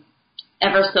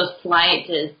ever so slight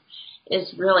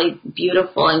is really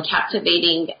beautiful and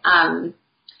captivating.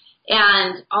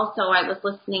 And also, I was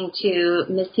listening to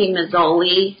Missy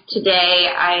Mazzoli today.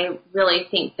 I really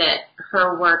think that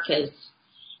her work is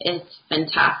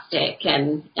fantastic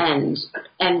and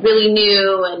really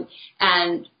new,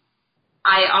 and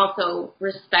I also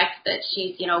respect that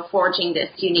she's, forging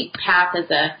this unique path as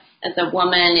a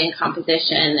woman in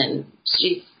composition, and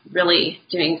she's really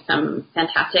doing some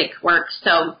fantastic work.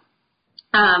 So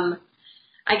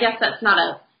I guess that's not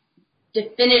a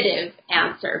definitive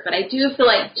answer, but I do feel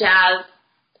like jazz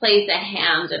plays a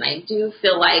hand, and I do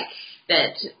feel like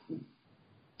that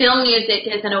film music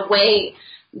is, in a way,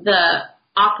 the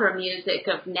opera music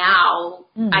of now.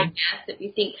 I guess if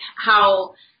you think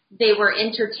how they were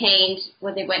entertained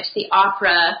when they went to the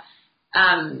opera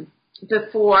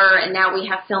before, and now we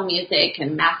have film music,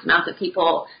 and mass amounts of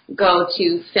people go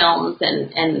to films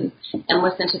and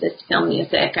listen to this film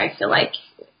music. I feel like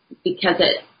because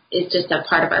it is just a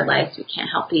part of our lives, we can't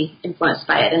help be influenced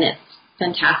by it, and it's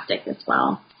fantastic as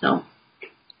well. So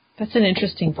that's an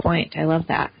interesting point. I love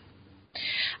that.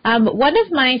 One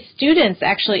of my students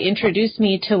actually introduced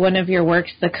me to one of your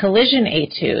works, the Collision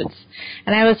Etudes,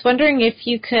 and I was wondering if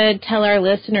you could tell our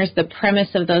listeners the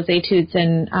premise of those etudes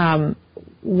and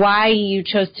why you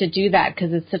chose to do that,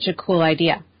 because it's such a cool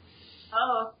idea.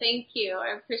 Oh, thank you.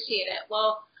 I appreciate it.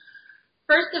 Well,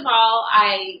 first of all,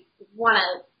 I want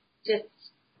to just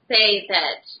say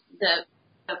that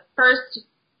the first,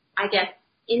 I guess,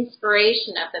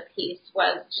 inspiration of the piece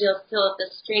was Gilles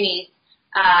Silvestrini's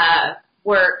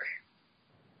work,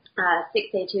 6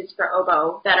 Etudes for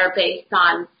Oboe, that are based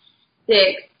on 6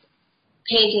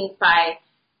 paintings by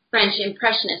French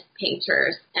Impressionist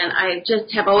painters. And I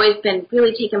just have always been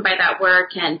really taken by that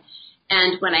work. And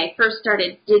when I first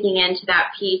started digging into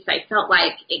that piece, I felt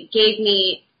like it gave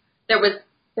me, there was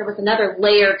another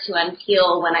layer to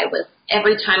unpeel when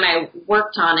every time I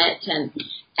worked on it,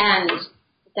 and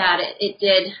that it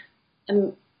did,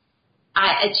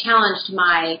 it challenged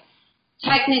my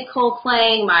technical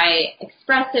playing, my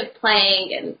expressive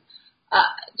playing, and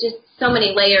just so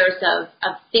many layers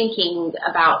of thinking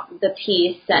about the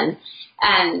piece. And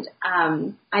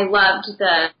I loved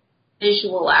the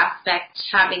visual aspect,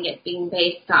 having it being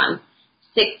based on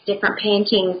 6 different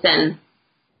paintings. And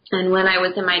when I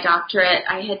was in my doctorate,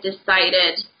 I had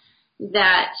decided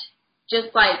that,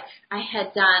 just like I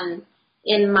had done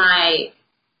in my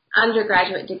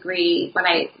undergraduate degree, when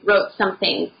I wrote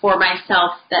something for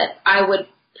myself that I would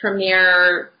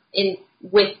premiere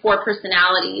with 4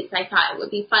 personalities, I thought it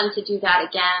would be fun to do that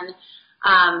again,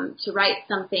 to write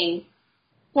something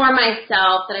for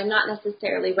myself that I'm not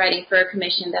necessarily writing for a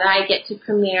commission, that I get to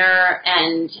premiere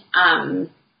and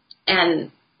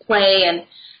play. And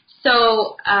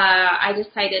so I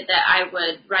decided that I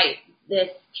would write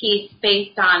this piece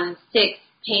based on 6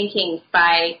 paintings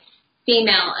by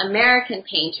female American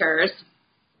painters,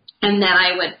 and then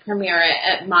I would premiere it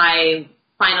at my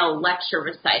final lecture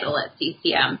recital at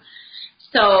CCM.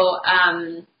 So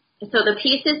the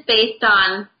piece is based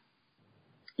on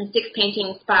 6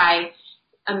 paintings by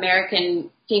American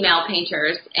female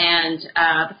painters, and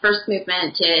the first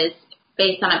movement is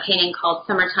based on a painting called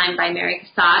Summertime by Mary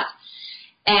Cassatt,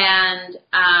 and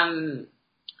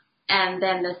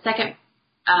then the second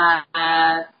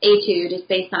etude is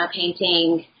based on a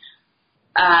painting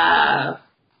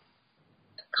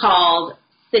called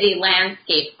City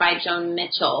Landscape by Joan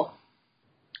Mitchell.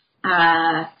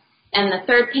 And the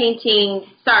third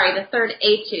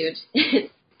etude is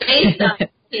based on a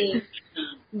painting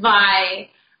by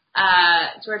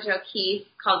George O'Keeffe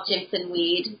called Jimson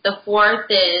Weed. The fourth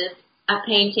is a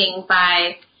painting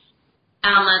by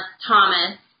Alma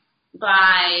Thomas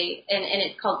and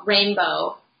it's called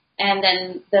Rainbow. And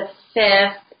then the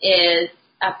fifth is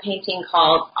a painting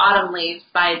called Autumn Leaves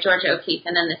by George O'Keeffe.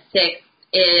 And then the sixth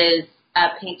is a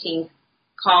painting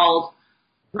called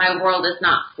My World Is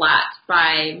Not Flat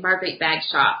by Marguerite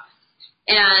Bagshaw.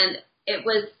 And it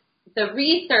was the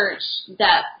research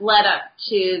that led up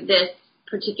to this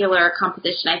particular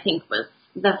composition, I think, was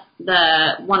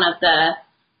the one of the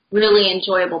really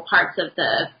enjoyable parts of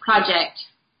the project.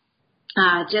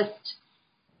 Just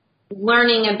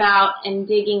learning about and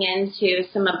digging into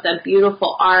some of the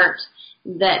beautiful art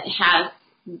that has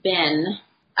been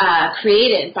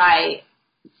created by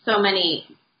so many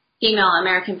female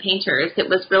American painters. It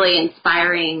was really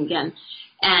inspiring,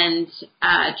 and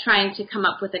trying to come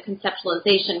up with a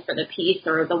conceptualization for the piece,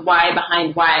 or the why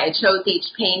behind why I chose each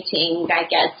painting, I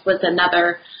guess, was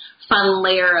another fun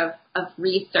layer of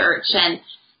research.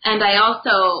 And I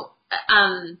also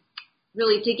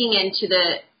really digging into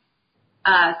the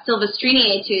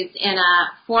Silvestrini etudes in a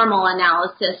formal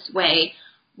analysis way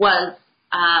was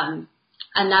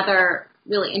another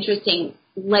really interesting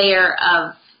layer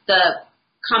of the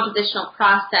compositional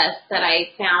process that I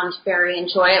found very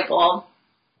enjoyable.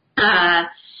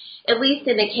 At least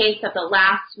in the case of the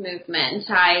last movement,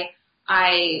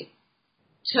 I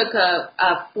took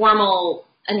a formal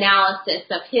analysis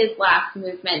of his last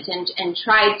movement and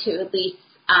tried to at least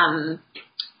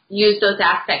use those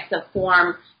aspects of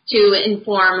form to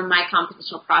inform my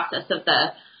compositional process of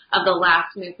the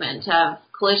last movement of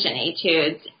Collision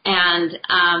Etudes,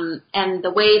 and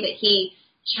the way that he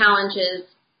challenges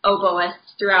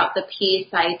oboists throughout the piece.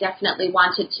 I definitely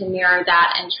wanted to mirror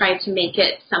that and try to make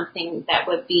it something that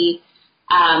would be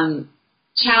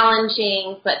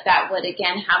challenging, but that would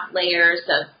again have layers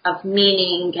of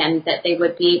meaning, and that they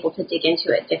would be able to dig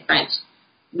into at different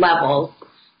levels.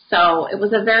 So it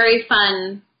was a very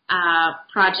fun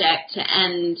project,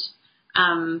 and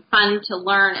fun to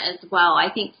learn as well. I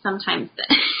think sometimes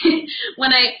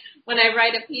when I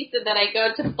write a piece and then I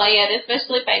go to play it,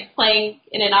 especially if I'm playing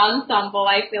in an ensemble,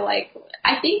 I feel like,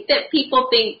 I think that people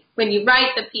think when you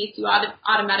write the piece, you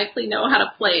automatically know how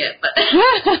to play it. But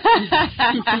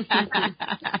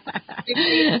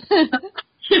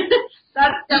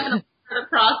that's definitely part of the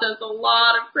process, a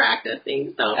lot of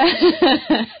practicing. So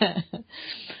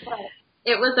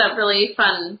it was a really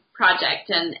fun project,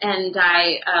 and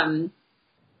I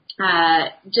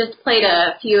just played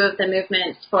a few of the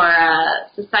movements for a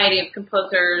Society of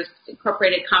Composers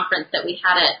Incorporated conference that we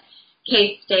had at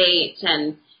K-State,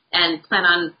 and plan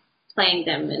on playing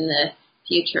them in the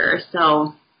future.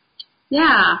 So,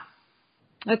 yeah.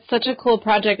 That's such a cool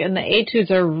project, and the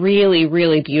etudes are really,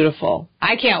 really beautiful.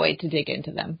 I can't wait to dig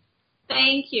into them.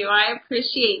 Thank you. I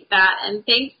appreciate that, and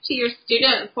thanks to your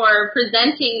student for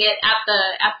presenting it at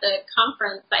the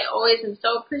conference. I always am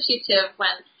so appreciative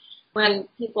when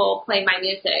people play my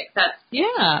music. That's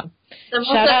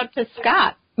Shout out to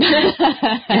Scott.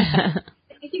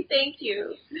 Thank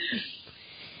you.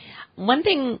 One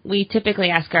thing we typically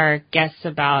ask our guests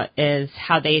about is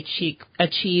how they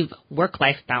achieve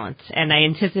work-life balance. And I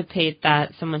anticipate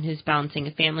that someone who's balancing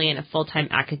a family and a full-time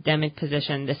academic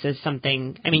position, this is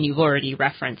something, I mean, you've already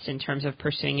referenced in terms of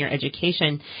pursuing your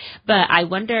education. But I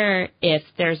wonder if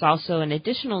there's also an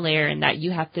additional layer in that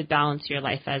you have to balance your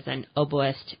life as an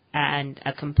oboist and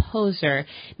a composer.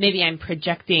 Maybe I'm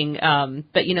projecting,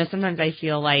 but, you know, sometimes I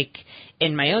feel like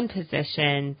in my own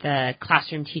position, the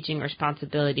classroom teaching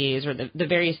responsibilities or the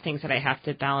various things that I have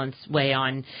to balance weigh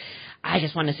on, I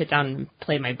just want to sit down and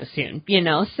play my bassoon, you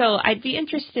know? So I'd be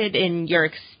interested in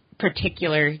your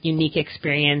particular unique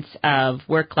experience of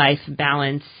work-life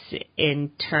balance in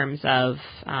terms of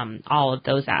all of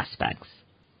those aspects.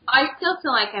 I still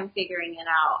feel like I'm figuring it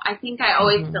out. I think I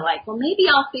always feel like, well, maybe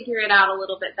I'll figure it out a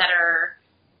little bit better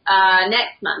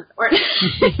next month. Or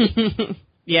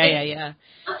Yeah.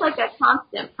 It's like a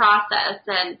constant process,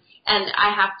 and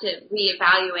I have to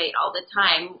reevaluate all the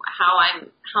time how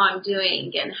I'm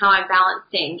doing and how I'm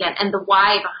balancing and the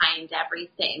why behind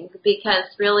everything. Because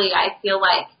really, I feel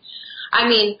like, I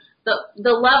mean,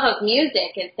 the love of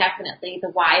music is definitely the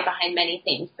why behind many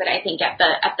things, but I think at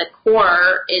the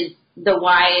core is the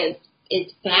why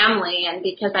is family, and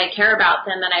because I care about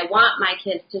them and I want my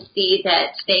kids to see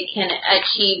that they can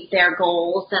achieve their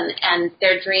goals and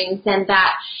their dreams, and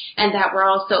that we're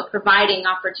also providing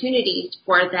opportunities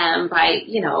for them by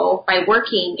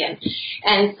working,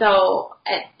 and so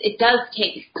it does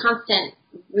take constant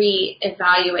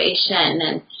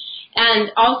reevaluation,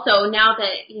 and also now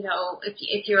that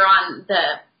if you're on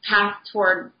the path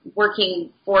toward working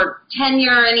for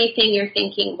tenure or anything, you're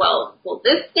thinking, well, will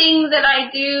this thing that I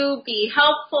do be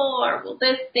helpful, or will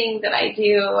this thing that I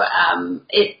do,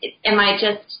 am I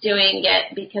just doing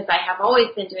it because I have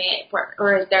always been doing it,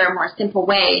 or is there a more simple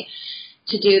way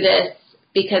to do this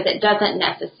because it doesn't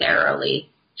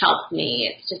necessarily help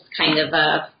me? It's just kind of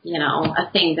a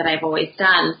thing that I've always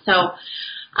done. So,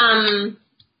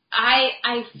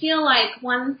 I feel like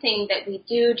one thing that we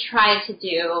do try to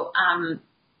do,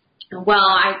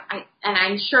 and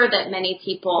I'm sure that many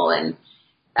people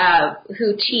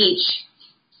who teach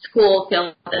school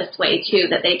feel this way too,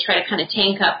 that they try to kind of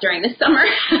tank up during the summer.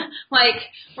 Like,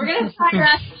 we're going to try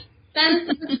to spend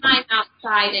some time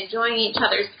outside enjoying each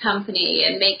other's company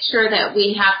and make sure that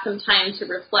we have some time to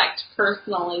reflect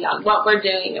personally on what we're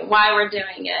doing and why we're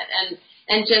doing it,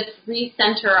 and just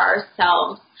recenter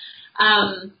ourselves.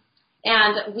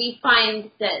 And we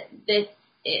find that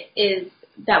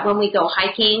that when we go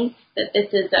hiking, that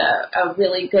this is a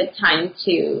really good time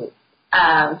to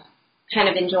kind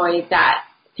of enjoy that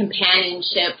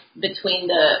companionship between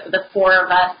the four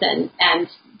of us, and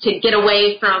to get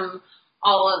away from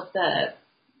all of the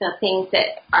things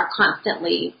that are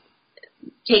constantly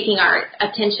taking our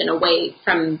attention away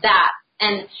from that.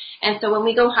 And so when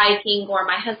we go hiking, or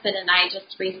my husband and I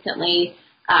just recently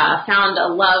found a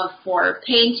love for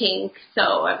painting,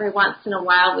 so every once in a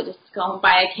while we just go and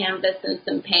buy a canvas and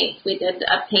some paint. We did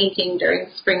a painting during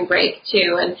spring break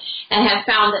too, and have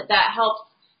found that helps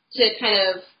to kind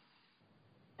of,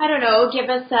 I don't know, give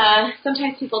us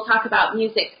sometimes people talk about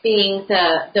music being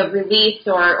the release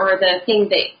or the thing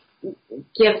that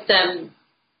gives them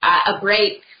a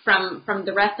break from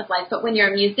the rest of life. But when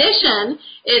you're a musician,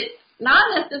 it's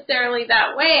not necessarily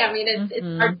that way. I mean,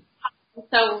 it's hard.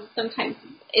 So sometimes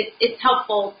it's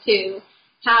helpful to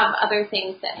have other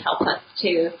things that help us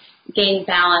to gain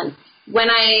balance. When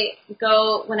I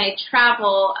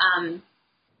travel,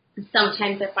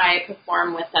 sometimes if I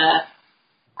perform with a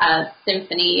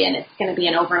symphony and it's going to be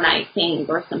an overnight thing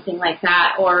or something like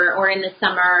that, or in the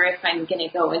summer if I'm going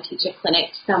to go and teach a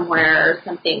clinic somewhere or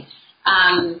something,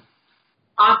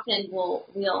 often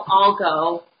we'll all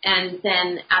go, and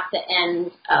then at the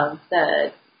end of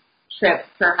the trip,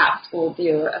 perhaps we'll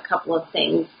do a couple of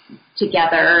things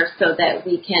together so that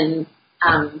we can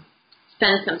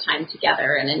spend some time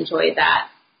together and enjoy that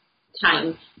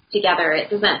time together. It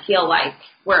doesn't feel like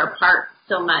we're apart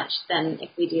so much then if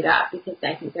we do that, because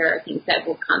I think there are things that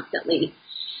will constantly,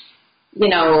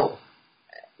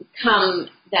 come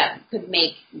that could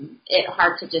make it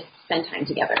hard to just spend time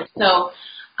together. So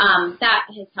that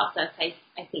has helped us, I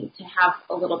think, to have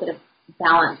a little bit of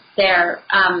balance there.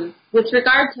 With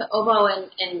regard to oboe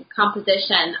and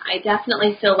composition, I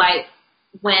definitely feel like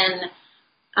when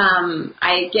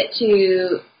I get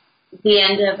to the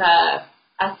end of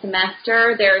a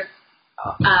semester, there's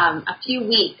a few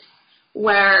weeks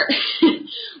where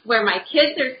my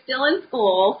kids are still in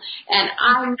school and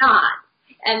I'm not.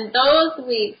 And those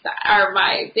weeks are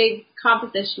my big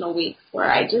compositional weeks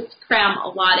where I just cram a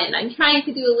lot in. I'm trying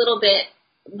to do a little bit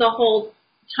the whole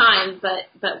time,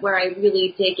 but where I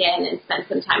really dig in and spend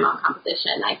some time on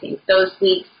composition. I think those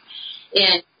weeks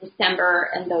in December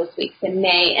and those weeks in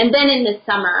May. And then in the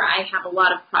summer, I have a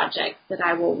lot of projects that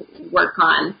I will work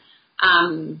on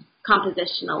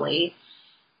compositionally.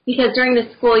 Because during the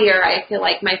school year, I feel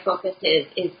like my focus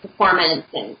is performance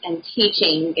and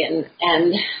teaching,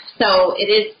 and so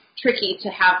it is tricky to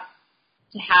have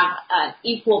an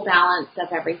equal balance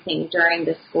of everything during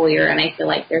the school year, and I feel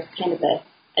like there's kind of a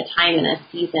time and a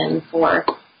season for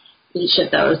each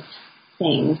of those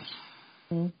things.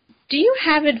 Do you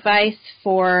have advice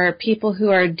for people who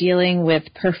are dealing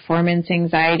with performance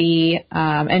anxiety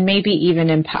and maybe even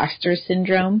imposter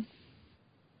syndrome?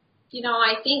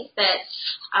 I think that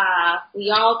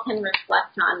we all can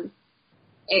reflect on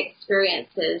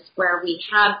experiences where we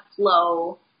had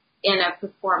flow in a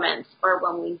performance or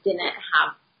when we didn't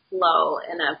have flow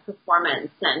in a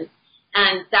performance.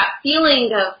 And that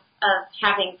feeling of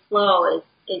having flow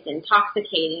is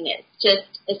intoxicating.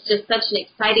 It's just such an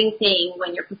exciting thing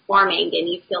when you're performing and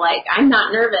you feel like I'm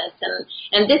not nervous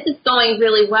and this is going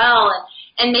really well,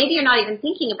 and maybe you're not even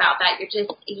thinking about that.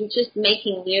 You're just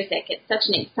making music. It's such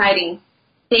an exciting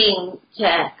thing to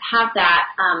have that.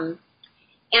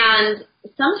 And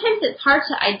sometimes it's hard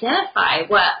to identify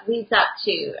what leads up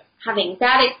to having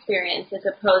that experience as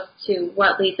opposed to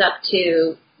what leads up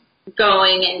to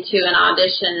going into an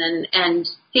audition and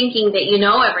thinking that you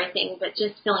know everything, but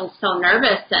just feeling so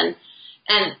nervous and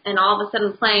all of a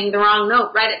sudden playing the wrong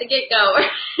note right at the get-go.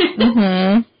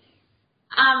 Mm-hmm.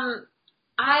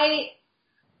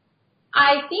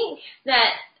 I think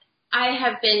that I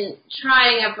have been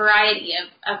trying a variety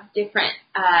of different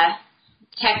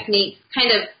techniques,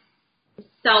 kind of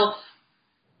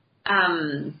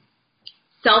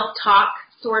self-talk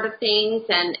sort of things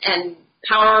and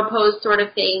power pose sort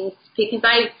of things, because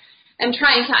I'm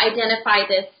trying to identify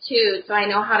this too, so I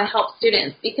know how to help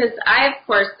students. Because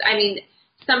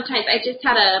sometimes I just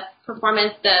had a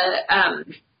performance, the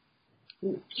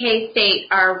K-State,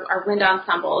 our wind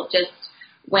ensemble just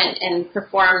went and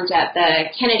performed at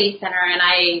the Kennedy Center, and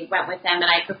I went with them and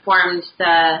I performed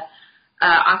the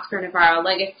Oscar Navarro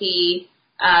Legacy,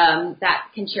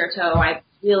 that concerto. I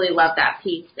really love that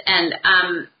piece, and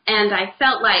I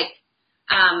felt like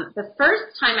the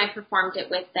first time I performed it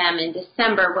with them in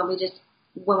December, when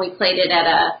we played it at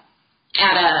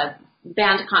a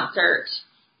band concert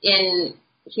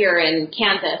here in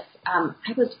Kansas,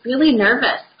 I was really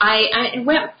nervous. It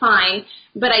went fine,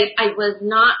 but I was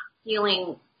not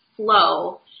feeling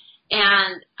flow,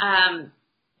 and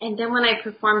then when I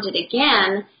performed it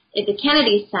again at the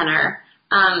Kennedy Center,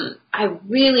 I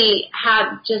really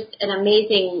had just an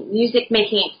amazing music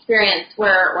making experience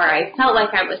where I felt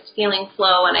like I was feeling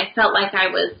flow, and I felt like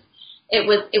it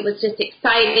was just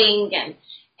exciting,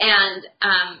 and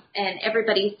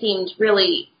everybody seemed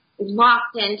really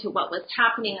locked into what was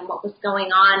happening and what was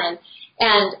going on,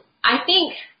 and I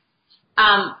think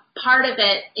part of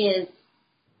it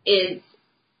is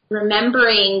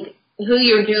remembering who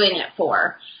you're doing it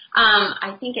for.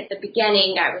 I think at the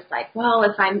beginning I was like, well,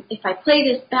 if I play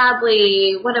this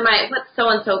badly, what's so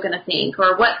and so going to think,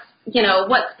 or what's going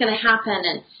to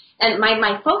happen, and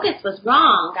my focus was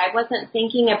wrong. I wasn't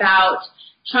thinking about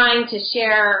trying to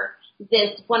share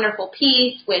this wonderful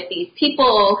piece with these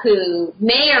people who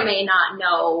may or may not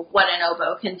know what an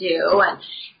oboe can do,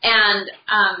 and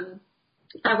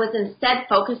I was instead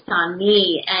focused on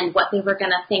me and what they were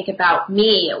going to think about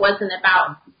me. It wasn't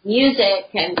about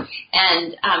music and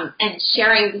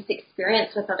sharing this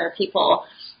experience with other people.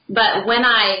 But when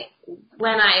I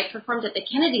performed at the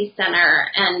Kennedy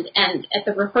Center and at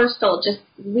the rehearsal, just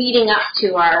leading up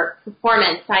to our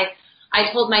performance,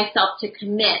 I told myself to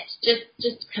commit,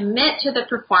 just commit to the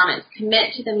performance,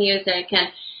 commit to the music,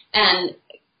 and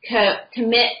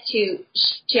commit to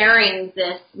sharing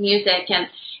this music,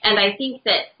 and I think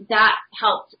that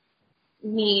helped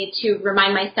me to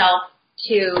remind myself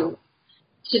to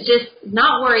just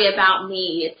not worry about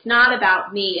me. It's not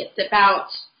about me. It's about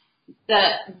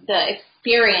the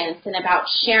experience and about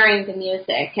sharing the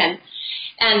music. And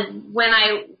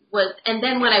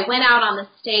then when I went out on the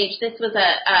stage, this was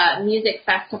a music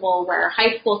festival where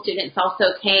high school students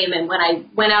also came, and when I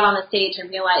went out on the stage and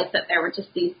realized that there were just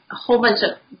a whole bunch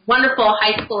of wonderful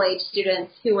high school age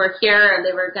students who were here, and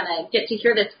they were going to get to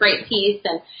hear this great piece,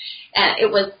 and it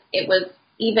was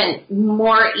even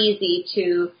more easy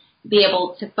to be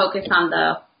able to focus on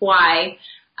the why,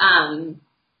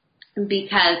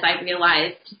 because I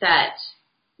realized that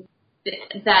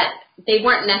they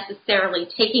weren't necessarily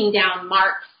taking down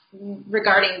marks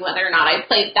regarding whether or not I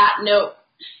played that note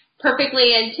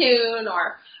perfectly in tune,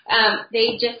 or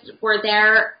they just were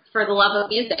there for the love of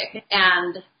music.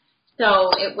 And so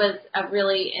it was a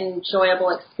really enjoyable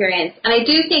experience. And I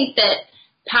do think that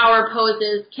power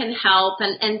poses can help,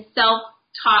 and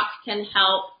self-talk can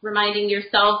help, reminding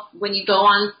yourself when you go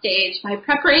on stage, my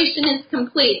preparation is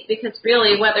complete, because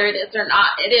really, whether it is or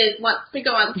not, it is once we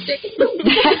go on stage.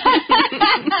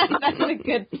 That's a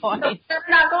good point. So we're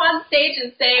not go on stage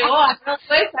and say, I really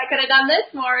wish I could have done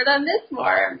this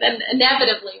more. Then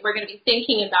inevitably, we're going to be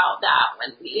thinking about that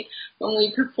when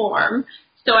we perform.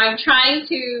 So I'm trying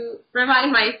to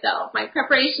remind myself my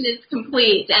preparation is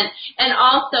complete, and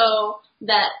also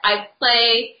that I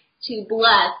play to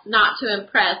bless, not to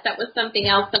impress. That was something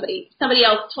else somebody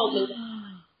else told me.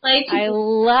 Play to I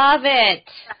love it.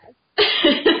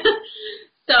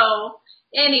 So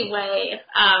anyway,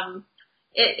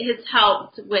 it has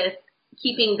helped with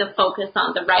keeping the focus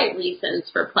on the right reasons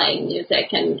for playing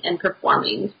music and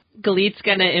performing. Galit's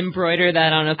going to embroider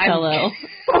that on a pillow.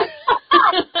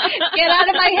 Get out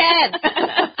of my head.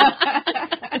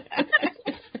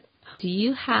 Do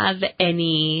you have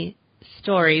any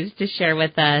stories to share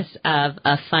with us of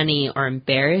a funny or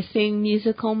embarrassing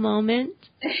musical moment?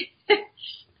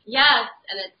 Yes,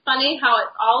 and it's funny how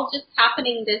it's all just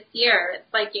happening this year.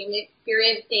 It's like you're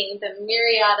experiencing the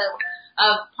myriad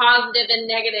positive and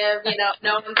negative.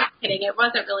 No, I'm just kidding. It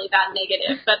wasn't really that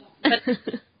negative, but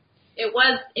it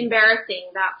was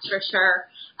embarrassing, that's for sure.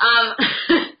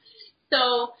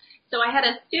 So I had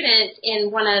a student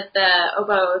in one of the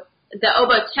oboe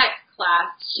tech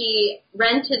class. She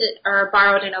rented or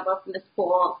borrowed an oboe from the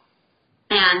school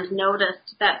and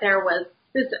noticed that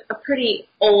this a pretty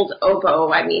old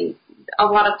oboe. I mean, a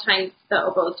lot of times the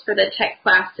oboes for the tech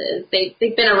classes, they've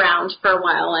been around for a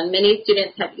while, and many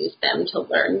students have used them to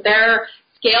learn their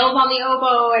scales on the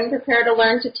oboe and prepare to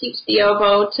learn to teach the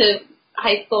oboe to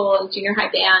high school and junior high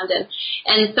band.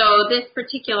 And so this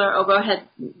particular oboe had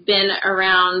been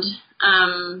around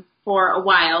for a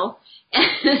while,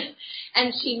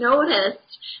 and she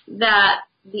noticed that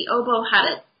the oboe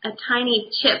had a tiny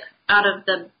chip out of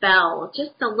the bell,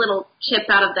 just a little chip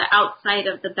out of the outside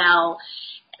of the bell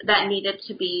that needed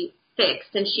to be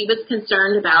fixed. And she was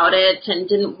concerned about it and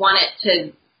didn't want it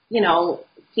to,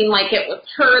 seem like it was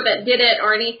her that did it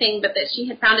or anything, but that she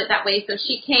had found it that way. So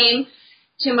she came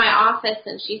to my office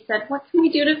and she said, "What can we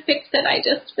do to fix it? I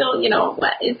just feel,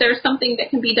 is there something that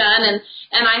can be done?" And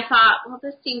I thought, well,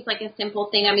 this seems like a simple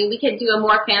thing. I mean, we could do a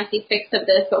more fancy fix of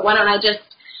this, but why don't I just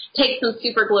take some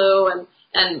super glue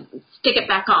and stick it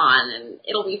back on and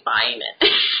it'll be fine.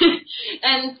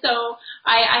 And so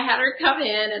I had her come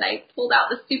in and I pulled out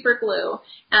the super glue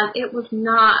and it was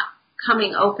not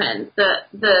coming open.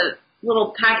 The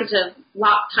little package of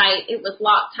Loctite, it was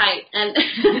Loctite, and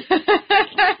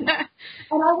and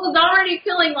I was already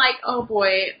feeling like, oh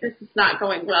boy, this is not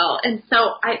going well. And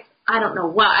so I don't know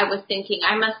what I was thinking.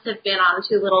 I must have been on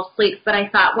too little sleep, but I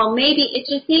thought, well, maybe it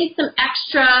just needs some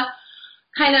extra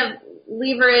kind of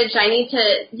leverage. I need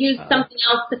to use something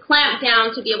else to clamp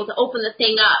down to be able to open the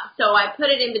thing up. So I put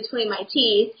it in between my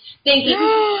teeth, thinking,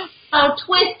 I'll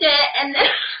twist it, and then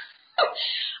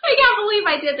I can't believe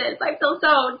I did this. I feel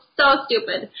so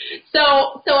stupid.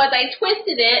 So as I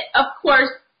twisted it, of course,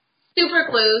 super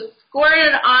glue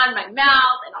squirted on my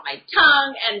mouth and on my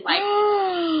tongue and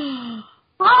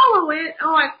swallow it.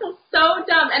 Oh, I feel so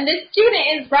dumb. And this student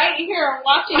is right here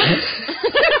watching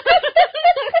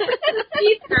the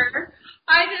teacher.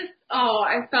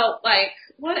 I felt like,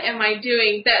 what am I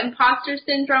doing? The imposter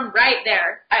syndrome right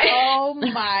there. Oh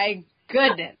my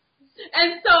goodness.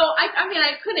 And so, I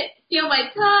couldn't feel my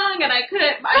tongue, and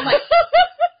I'm like,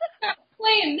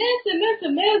 playing this and this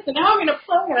and this, and now I'm going to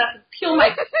play and I have to peel my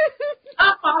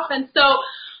top off. And so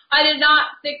I did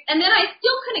not fix, and then I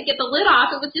still couldn't get the lid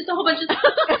off. It was just a whole bunch of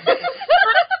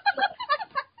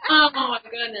oh my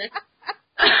goodness.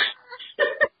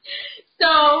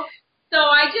 So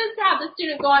I just had the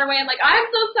student go on her way. I'm like, I'm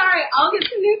so sorry. I'll get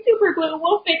some new super glue.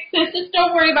 We'll fix this. Just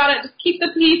don't worry about it. Just keep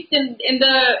the piece in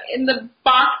the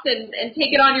box and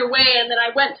take it on your way. And then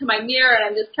I went to my mirror and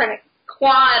I'm just trying to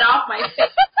claw it off my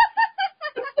face.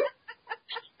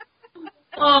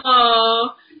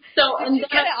 Did you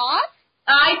get it off?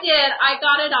 I did. I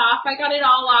got it off. I got it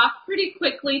all off pretty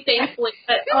quickly, thankfully.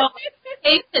 But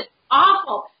it tasted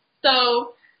awful.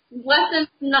 So lessons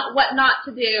what not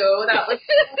to do. That was.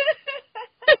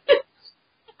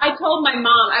 I told my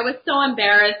mom. I was so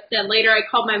embarrassed, and later I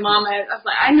called my mom. I was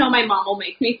like, I know my mom will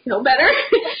make me feel better.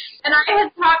 And I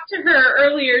had talked to her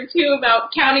earlier too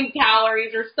about counting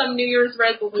calories or some New Year's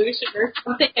resolution or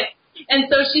something. And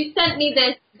so she sent me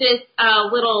this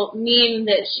little meme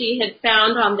that she had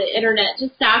found on the internet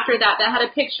just after that had a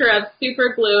picture of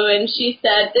super glue, and she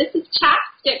said, "This is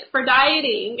chapstick for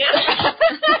dieting."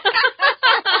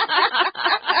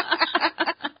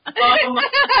 Oh my.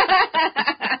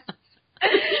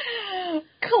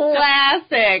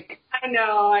 Classic. I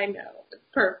know. It's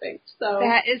perfect. So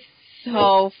that is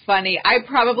so funny. I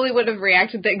probably would have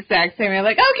reacted the exact same way. I'm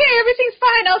like, okay, everything's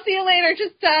fine. I'll see you later.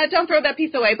 Just don't throw that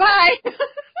piece away. Bye.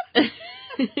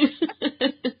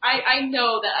 I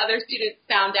know that other students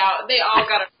found out. They all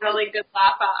got a really good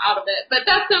laugh out of it. But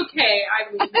that's okay.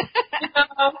 I mean,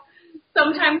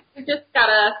 sometimes you just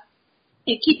gotta,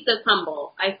 it keeps us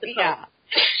humble, I suppose. Yeah,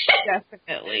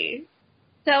 definitely.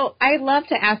 So I'd love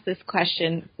to ask this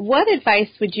question. What advice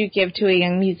would you give to a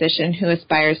young musician who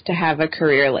aspires to have a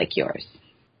career like yours?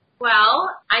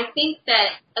 Well, I think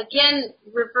that, again,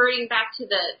 reverting back to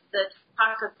the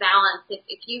talk of balance,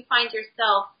 if you find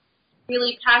yourself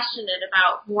really passionate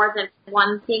about more than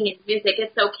one thing in music,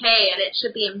 it's okay and it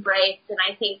should be embraced. And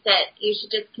I think that you should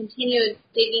just continue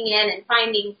digging in and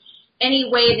finding any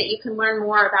way that you can learn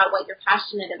more about what you're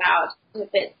passionate about.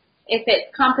 If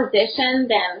it's composition,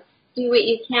 then do what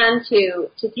you can to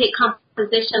take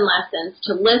composition lessons,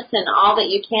 to listen all that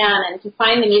you can, and to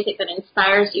find the music that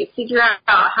inspires you. Figure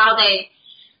out how they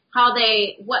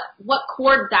what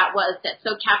chord that was that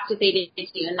so captivated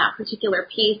you in that particular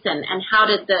piece, and how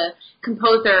did the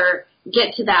composer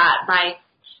get to that by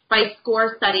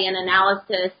score study and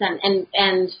analysis,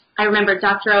 and I remember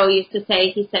Dr. O used to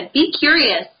say, he said, be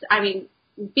curious. I mean,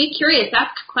 be curious,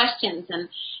 ask questions,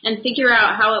 and figure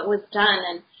out how it was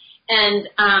done,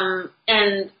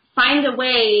 and find a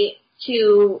way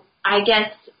to, I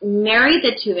guess, marry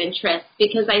the two interests,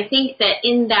 because I think that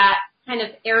in that kind of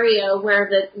area where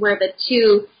the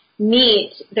two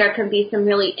meet, there can be some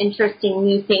really interesting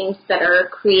new things that are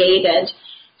created.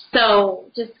 So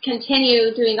just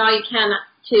continue doing all you can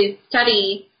to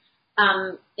study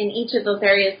in each of those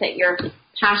areas that you're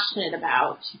passionate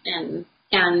about, and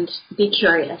be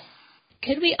curious.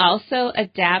 Could we also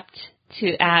adapt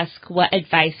to ask, what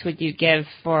advice would you give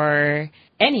for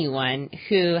anyone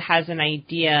who has an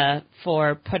idea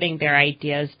for putting their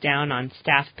ideas down on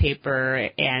staff paper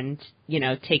and,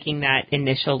 taking that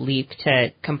initial leap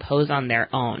to compose on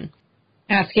their own?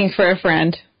 Asking for a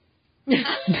friend.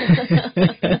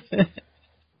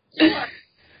 Sure.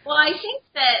 Well, I think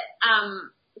that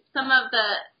some of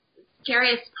the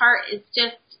scariest part is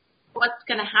just what's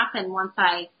going to happen once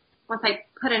I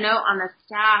put a note on the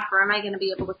staff, or am I going to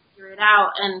be able to figure it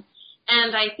out? And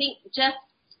I think just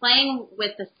playing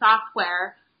with the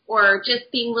software, or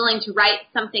just being willing to write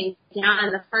something down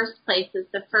in the first place, is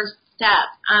the first step.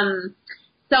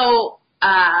 So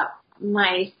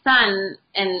my son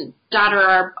and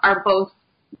daughter are both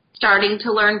starting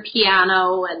to learn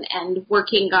piano and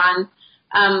working on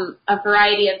a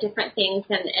variety of different things.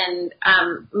 And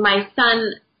my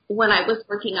son, when I was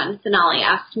working on Finale,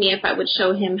 asked me if I would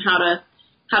show him how to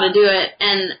do it.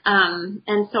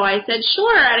 And so I said,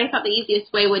 sure. And I thought the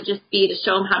easiest way would just be to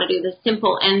show him how to do the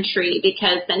simple entry,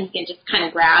 because then he can just kind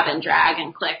of grab and drag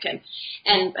and click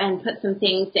and put some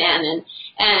things in.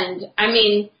 And I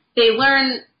mean, they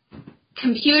learn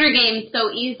computer games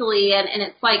so easily, and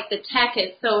it's like the tech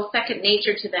is so second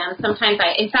nature to them. Sometimes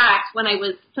in fact, when I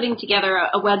was putting together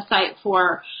a website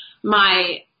for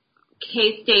my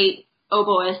K-State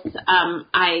oboist,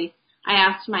 I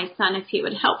asked my son if he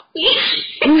would help me.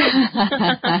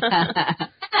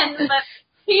 But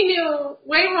he knew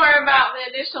way more about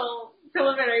the initial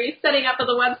preliminary setting up of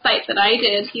the website than I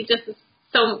did. He just is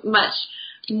so much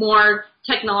more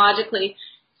technologically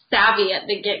savvy at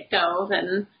the get-go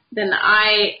than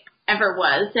I ever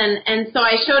was. And so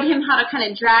I showed him how to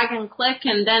kind of drag and click,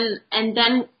 and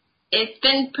then it's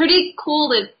been pretty cool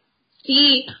to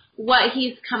see what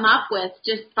he's come up with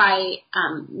just by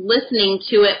listening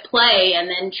to it play and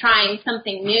then trying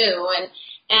something new.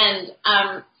 And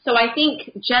so I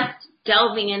think just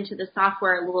delving into the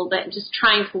software a little bit and just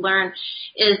trying to learn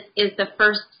is the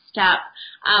first step.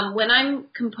 When I'm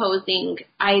composing,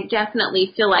 I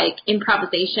definitely feel like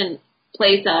improvisation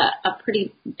plays a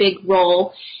pretty big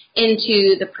role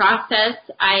into the process.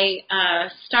 I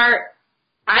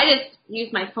just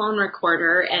use my phone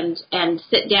recorder and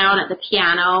sit down at the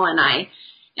piano, and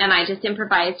I just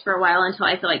improvise for a while until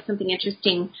I feel like something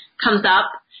interesting comes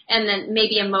up, and then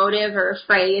maybe a motive or a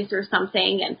phrase or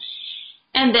something,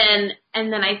 and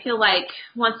then I feel like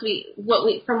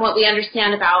from what we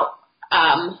understand about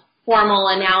formal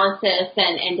analysis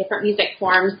and different music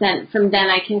forms, and from then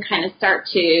I can kind of start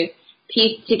to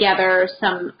piece together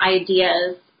some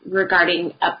ideas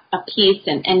regarding a piece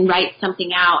and write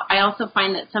something out. I also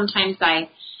find that sometimes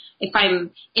if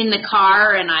I'm in the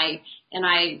car and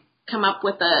I come up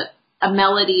with a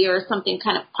melody or something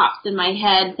kind of pops in my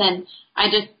head, then I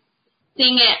just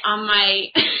sing it on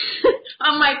my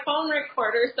on my phone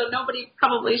recorder. So nobody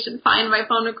probably should find my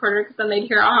phone recorder, because then they'd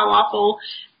hear how awful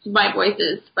my voice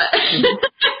is. But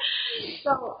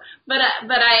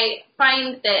but I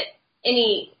find that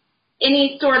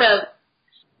any sort of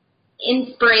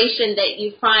inspiration that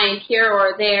you find here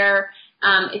or there,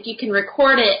 if you can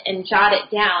record it and jot it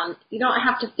down, you don't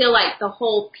have to feel like the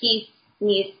whole piece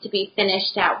needs to be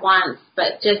finished at once,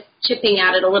 but just chipping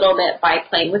at it a little bit by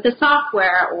playing with the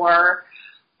software or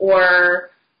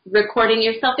recording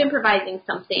yourself improvising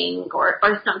something or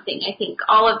something. I think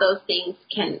all of those things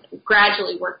can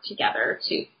gradually work together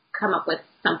to come up with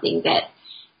something that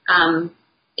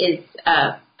is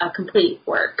a complete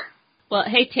work. Well,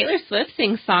 hey, Taylor Swift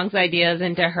sings songs ideas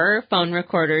into her phone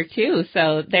recorder, too,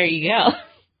 so there you go.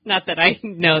 Not that I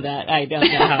know that. I don't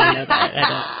know how I know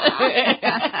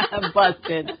that. I'm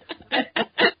busted.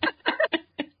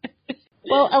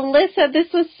 Well, Alyssa, this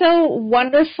was so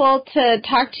wonderful to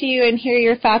talk to you and hear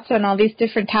your thoughts on all these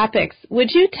different topics.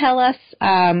 Would you tell us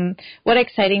what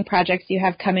exciting projects you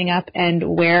have coming up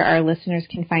and where our listeners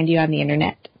can find you on the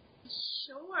Internet?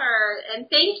 And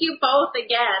thank you both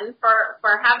again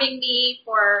for having me,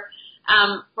 for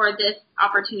for this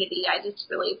opportunity. I just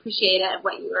really appreciate it,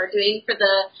 what you are doing for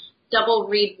the double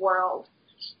read world.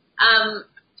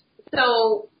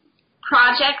 So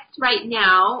projects right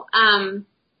now, I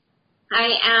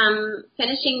am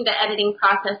finishing the editing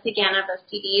process again of a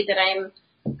CD that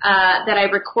I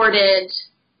recorded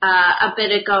a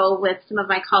bit ago with some of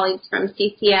my colleagues from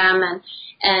CCM,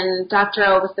 and Dr.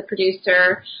 O was the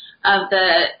producer of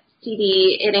the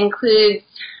CD. It includes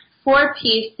 4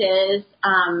 pieces.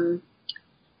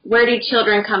 Where Do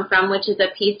Children Come From, which is a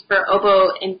piece for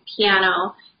oboe and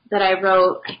piano that I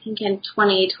wrote, I think in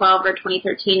 2012 or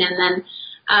 2013, and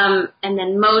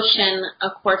then Motion, a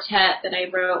quartet that I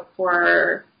wrote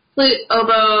for flute,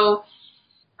 oboe,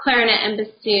 clarinet, and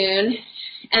bassoon.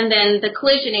 And then the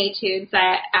Collision Etudes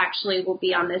that actually will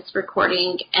be on this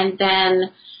recording. And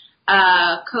then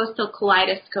Coastal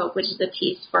Kaleidoscope, which is a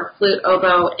piece for flute,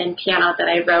 oboe, and piano that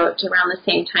I wrote around the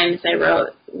same time as I wrote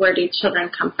Where Do Children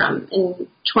Come From in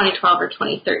 2012 or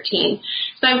 2013.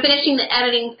 So I'm finishing the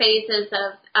editing phases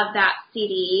of that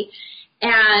CD.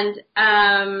 And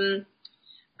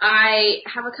I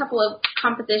have a couple of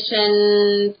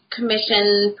composition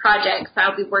commission projects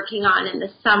I'll be working on in the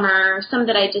summer, some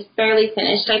that I just barely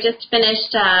finished. I just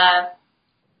finished a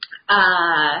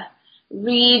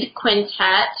reed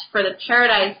quintet for the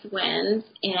Paradise Winds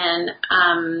in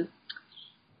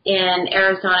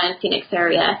Arizona and Phoenix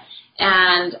area,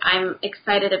 and I'm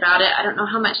excited about it. I don't know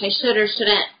how much I should or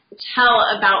shouldn't tell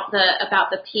about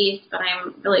the piece, but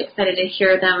I'm really excited to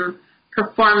hear them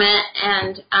perform it.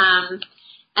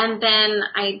 And then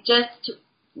I just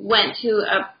went to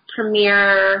a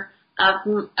premiere of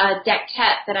a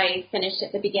dectet that I finished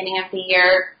at the beginning of the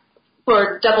year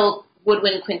for double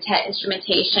woodwind quintet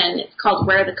instrumentation. It's called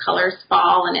Where the Colors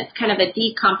Fall, and it's kind of a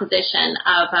decomposition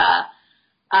of a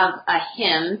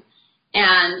hymn.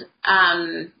 And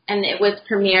it was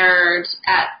premiered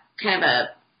at kind of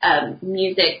a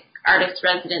music artist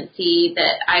residency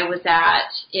that I was at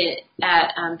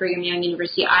Brigham Young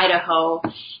University, Idaho,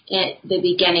 at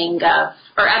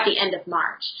the end of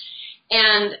March.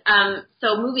 And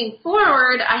so moving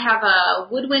forward, I have a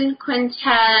woodwind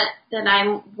quintet that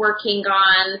I'm working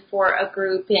on for a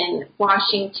group in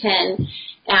Washington,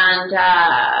 and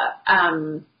a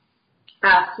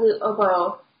flute,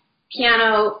 oboe,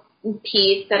 piano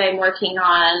piece that I'm working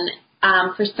on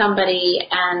for somebody,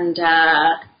 and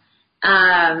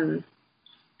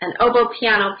an oboe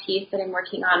piano piece that I'm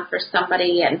working on for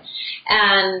somebody, and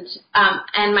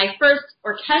my first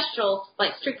orchestral,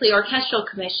 like strictly orchestral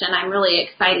commission, I'm really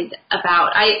excited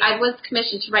about. I was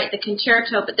commissioned to write the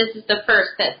concerto, but this is the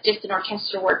first that's just an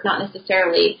orchestral work, not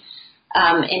necessarily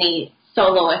any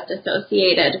soloist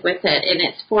associated with it, and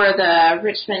it's for the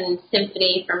Richmond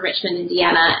Symphony from Richmond,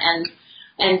 Indiana,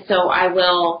 and so I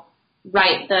will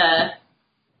write the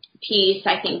piece.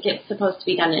 I think it's supposed to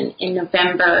be done in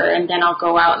November, and then I'll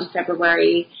go out in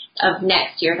February of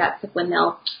next year. That's when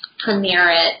they'll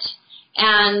premiere it.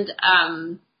 And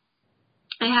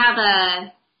I have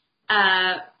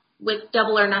with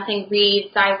Double or Nothing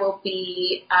Reads, I will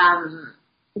be,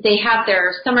 they have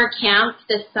their summer camp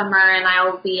this summer, and I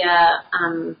will be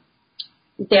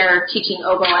there teaching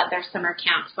oboe at their summer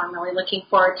camp, so I'm really looking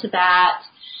forward to that.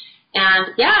 And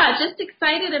yeah, just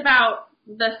excited about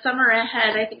the summer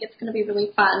ahead. I think it's going to be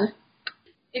really fun.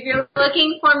 If you're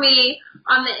looking for me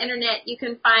on the internet, you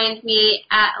can find me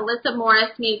at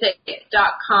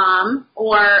alyssamorrismusic.com,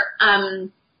 or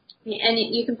and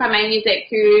you can find my music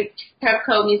through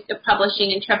Trevco Music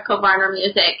Publishing and Trevco Varner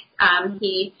Music.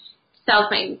 He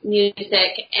sells my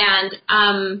music, and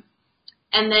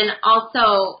then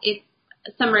also it's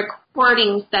some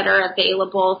recordings that are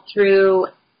available through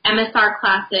MSR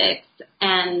Classics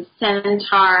and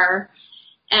Centaur,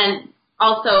 and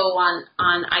also on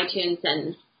iTunes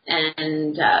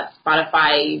and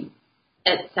Spotify,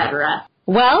 etc.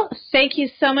 Well, thank you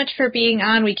so much for being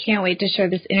on. We can't wait to share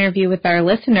this interview with our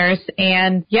listeners.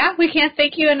 And yeah, we can't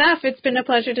thank you enough. It's been a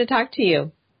pleasure to talk to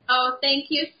you. Oh, thank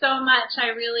you so much. I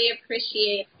really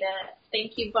appreciate it.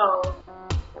 Thank you both.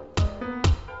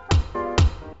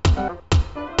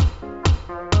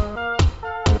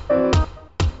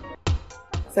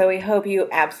 So we hope you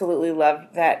absolutely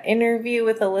loved that interview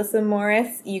with Alyssa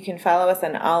Morris. You can follow us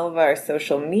on all of our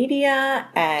social media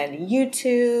and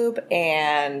YouTube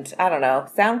and, I don't know,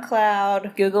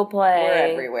 SoundCloud. Google Play.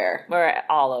 We're everywhere. We're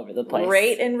all over the place.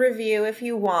 Rate and review if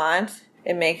you want.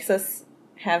 It makes us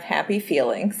have happy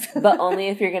feelings. But only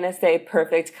if you're going to say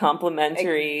perfect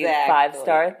complimentary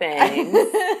 5-star things.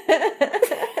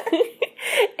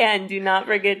 And do not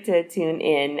forget to tune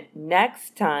in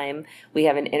next time. We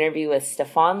have an interview with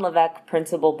Stéphane Levesque,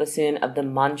 principal bassoon of the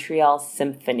Montreal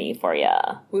Symphony for you.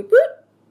 Woot woot.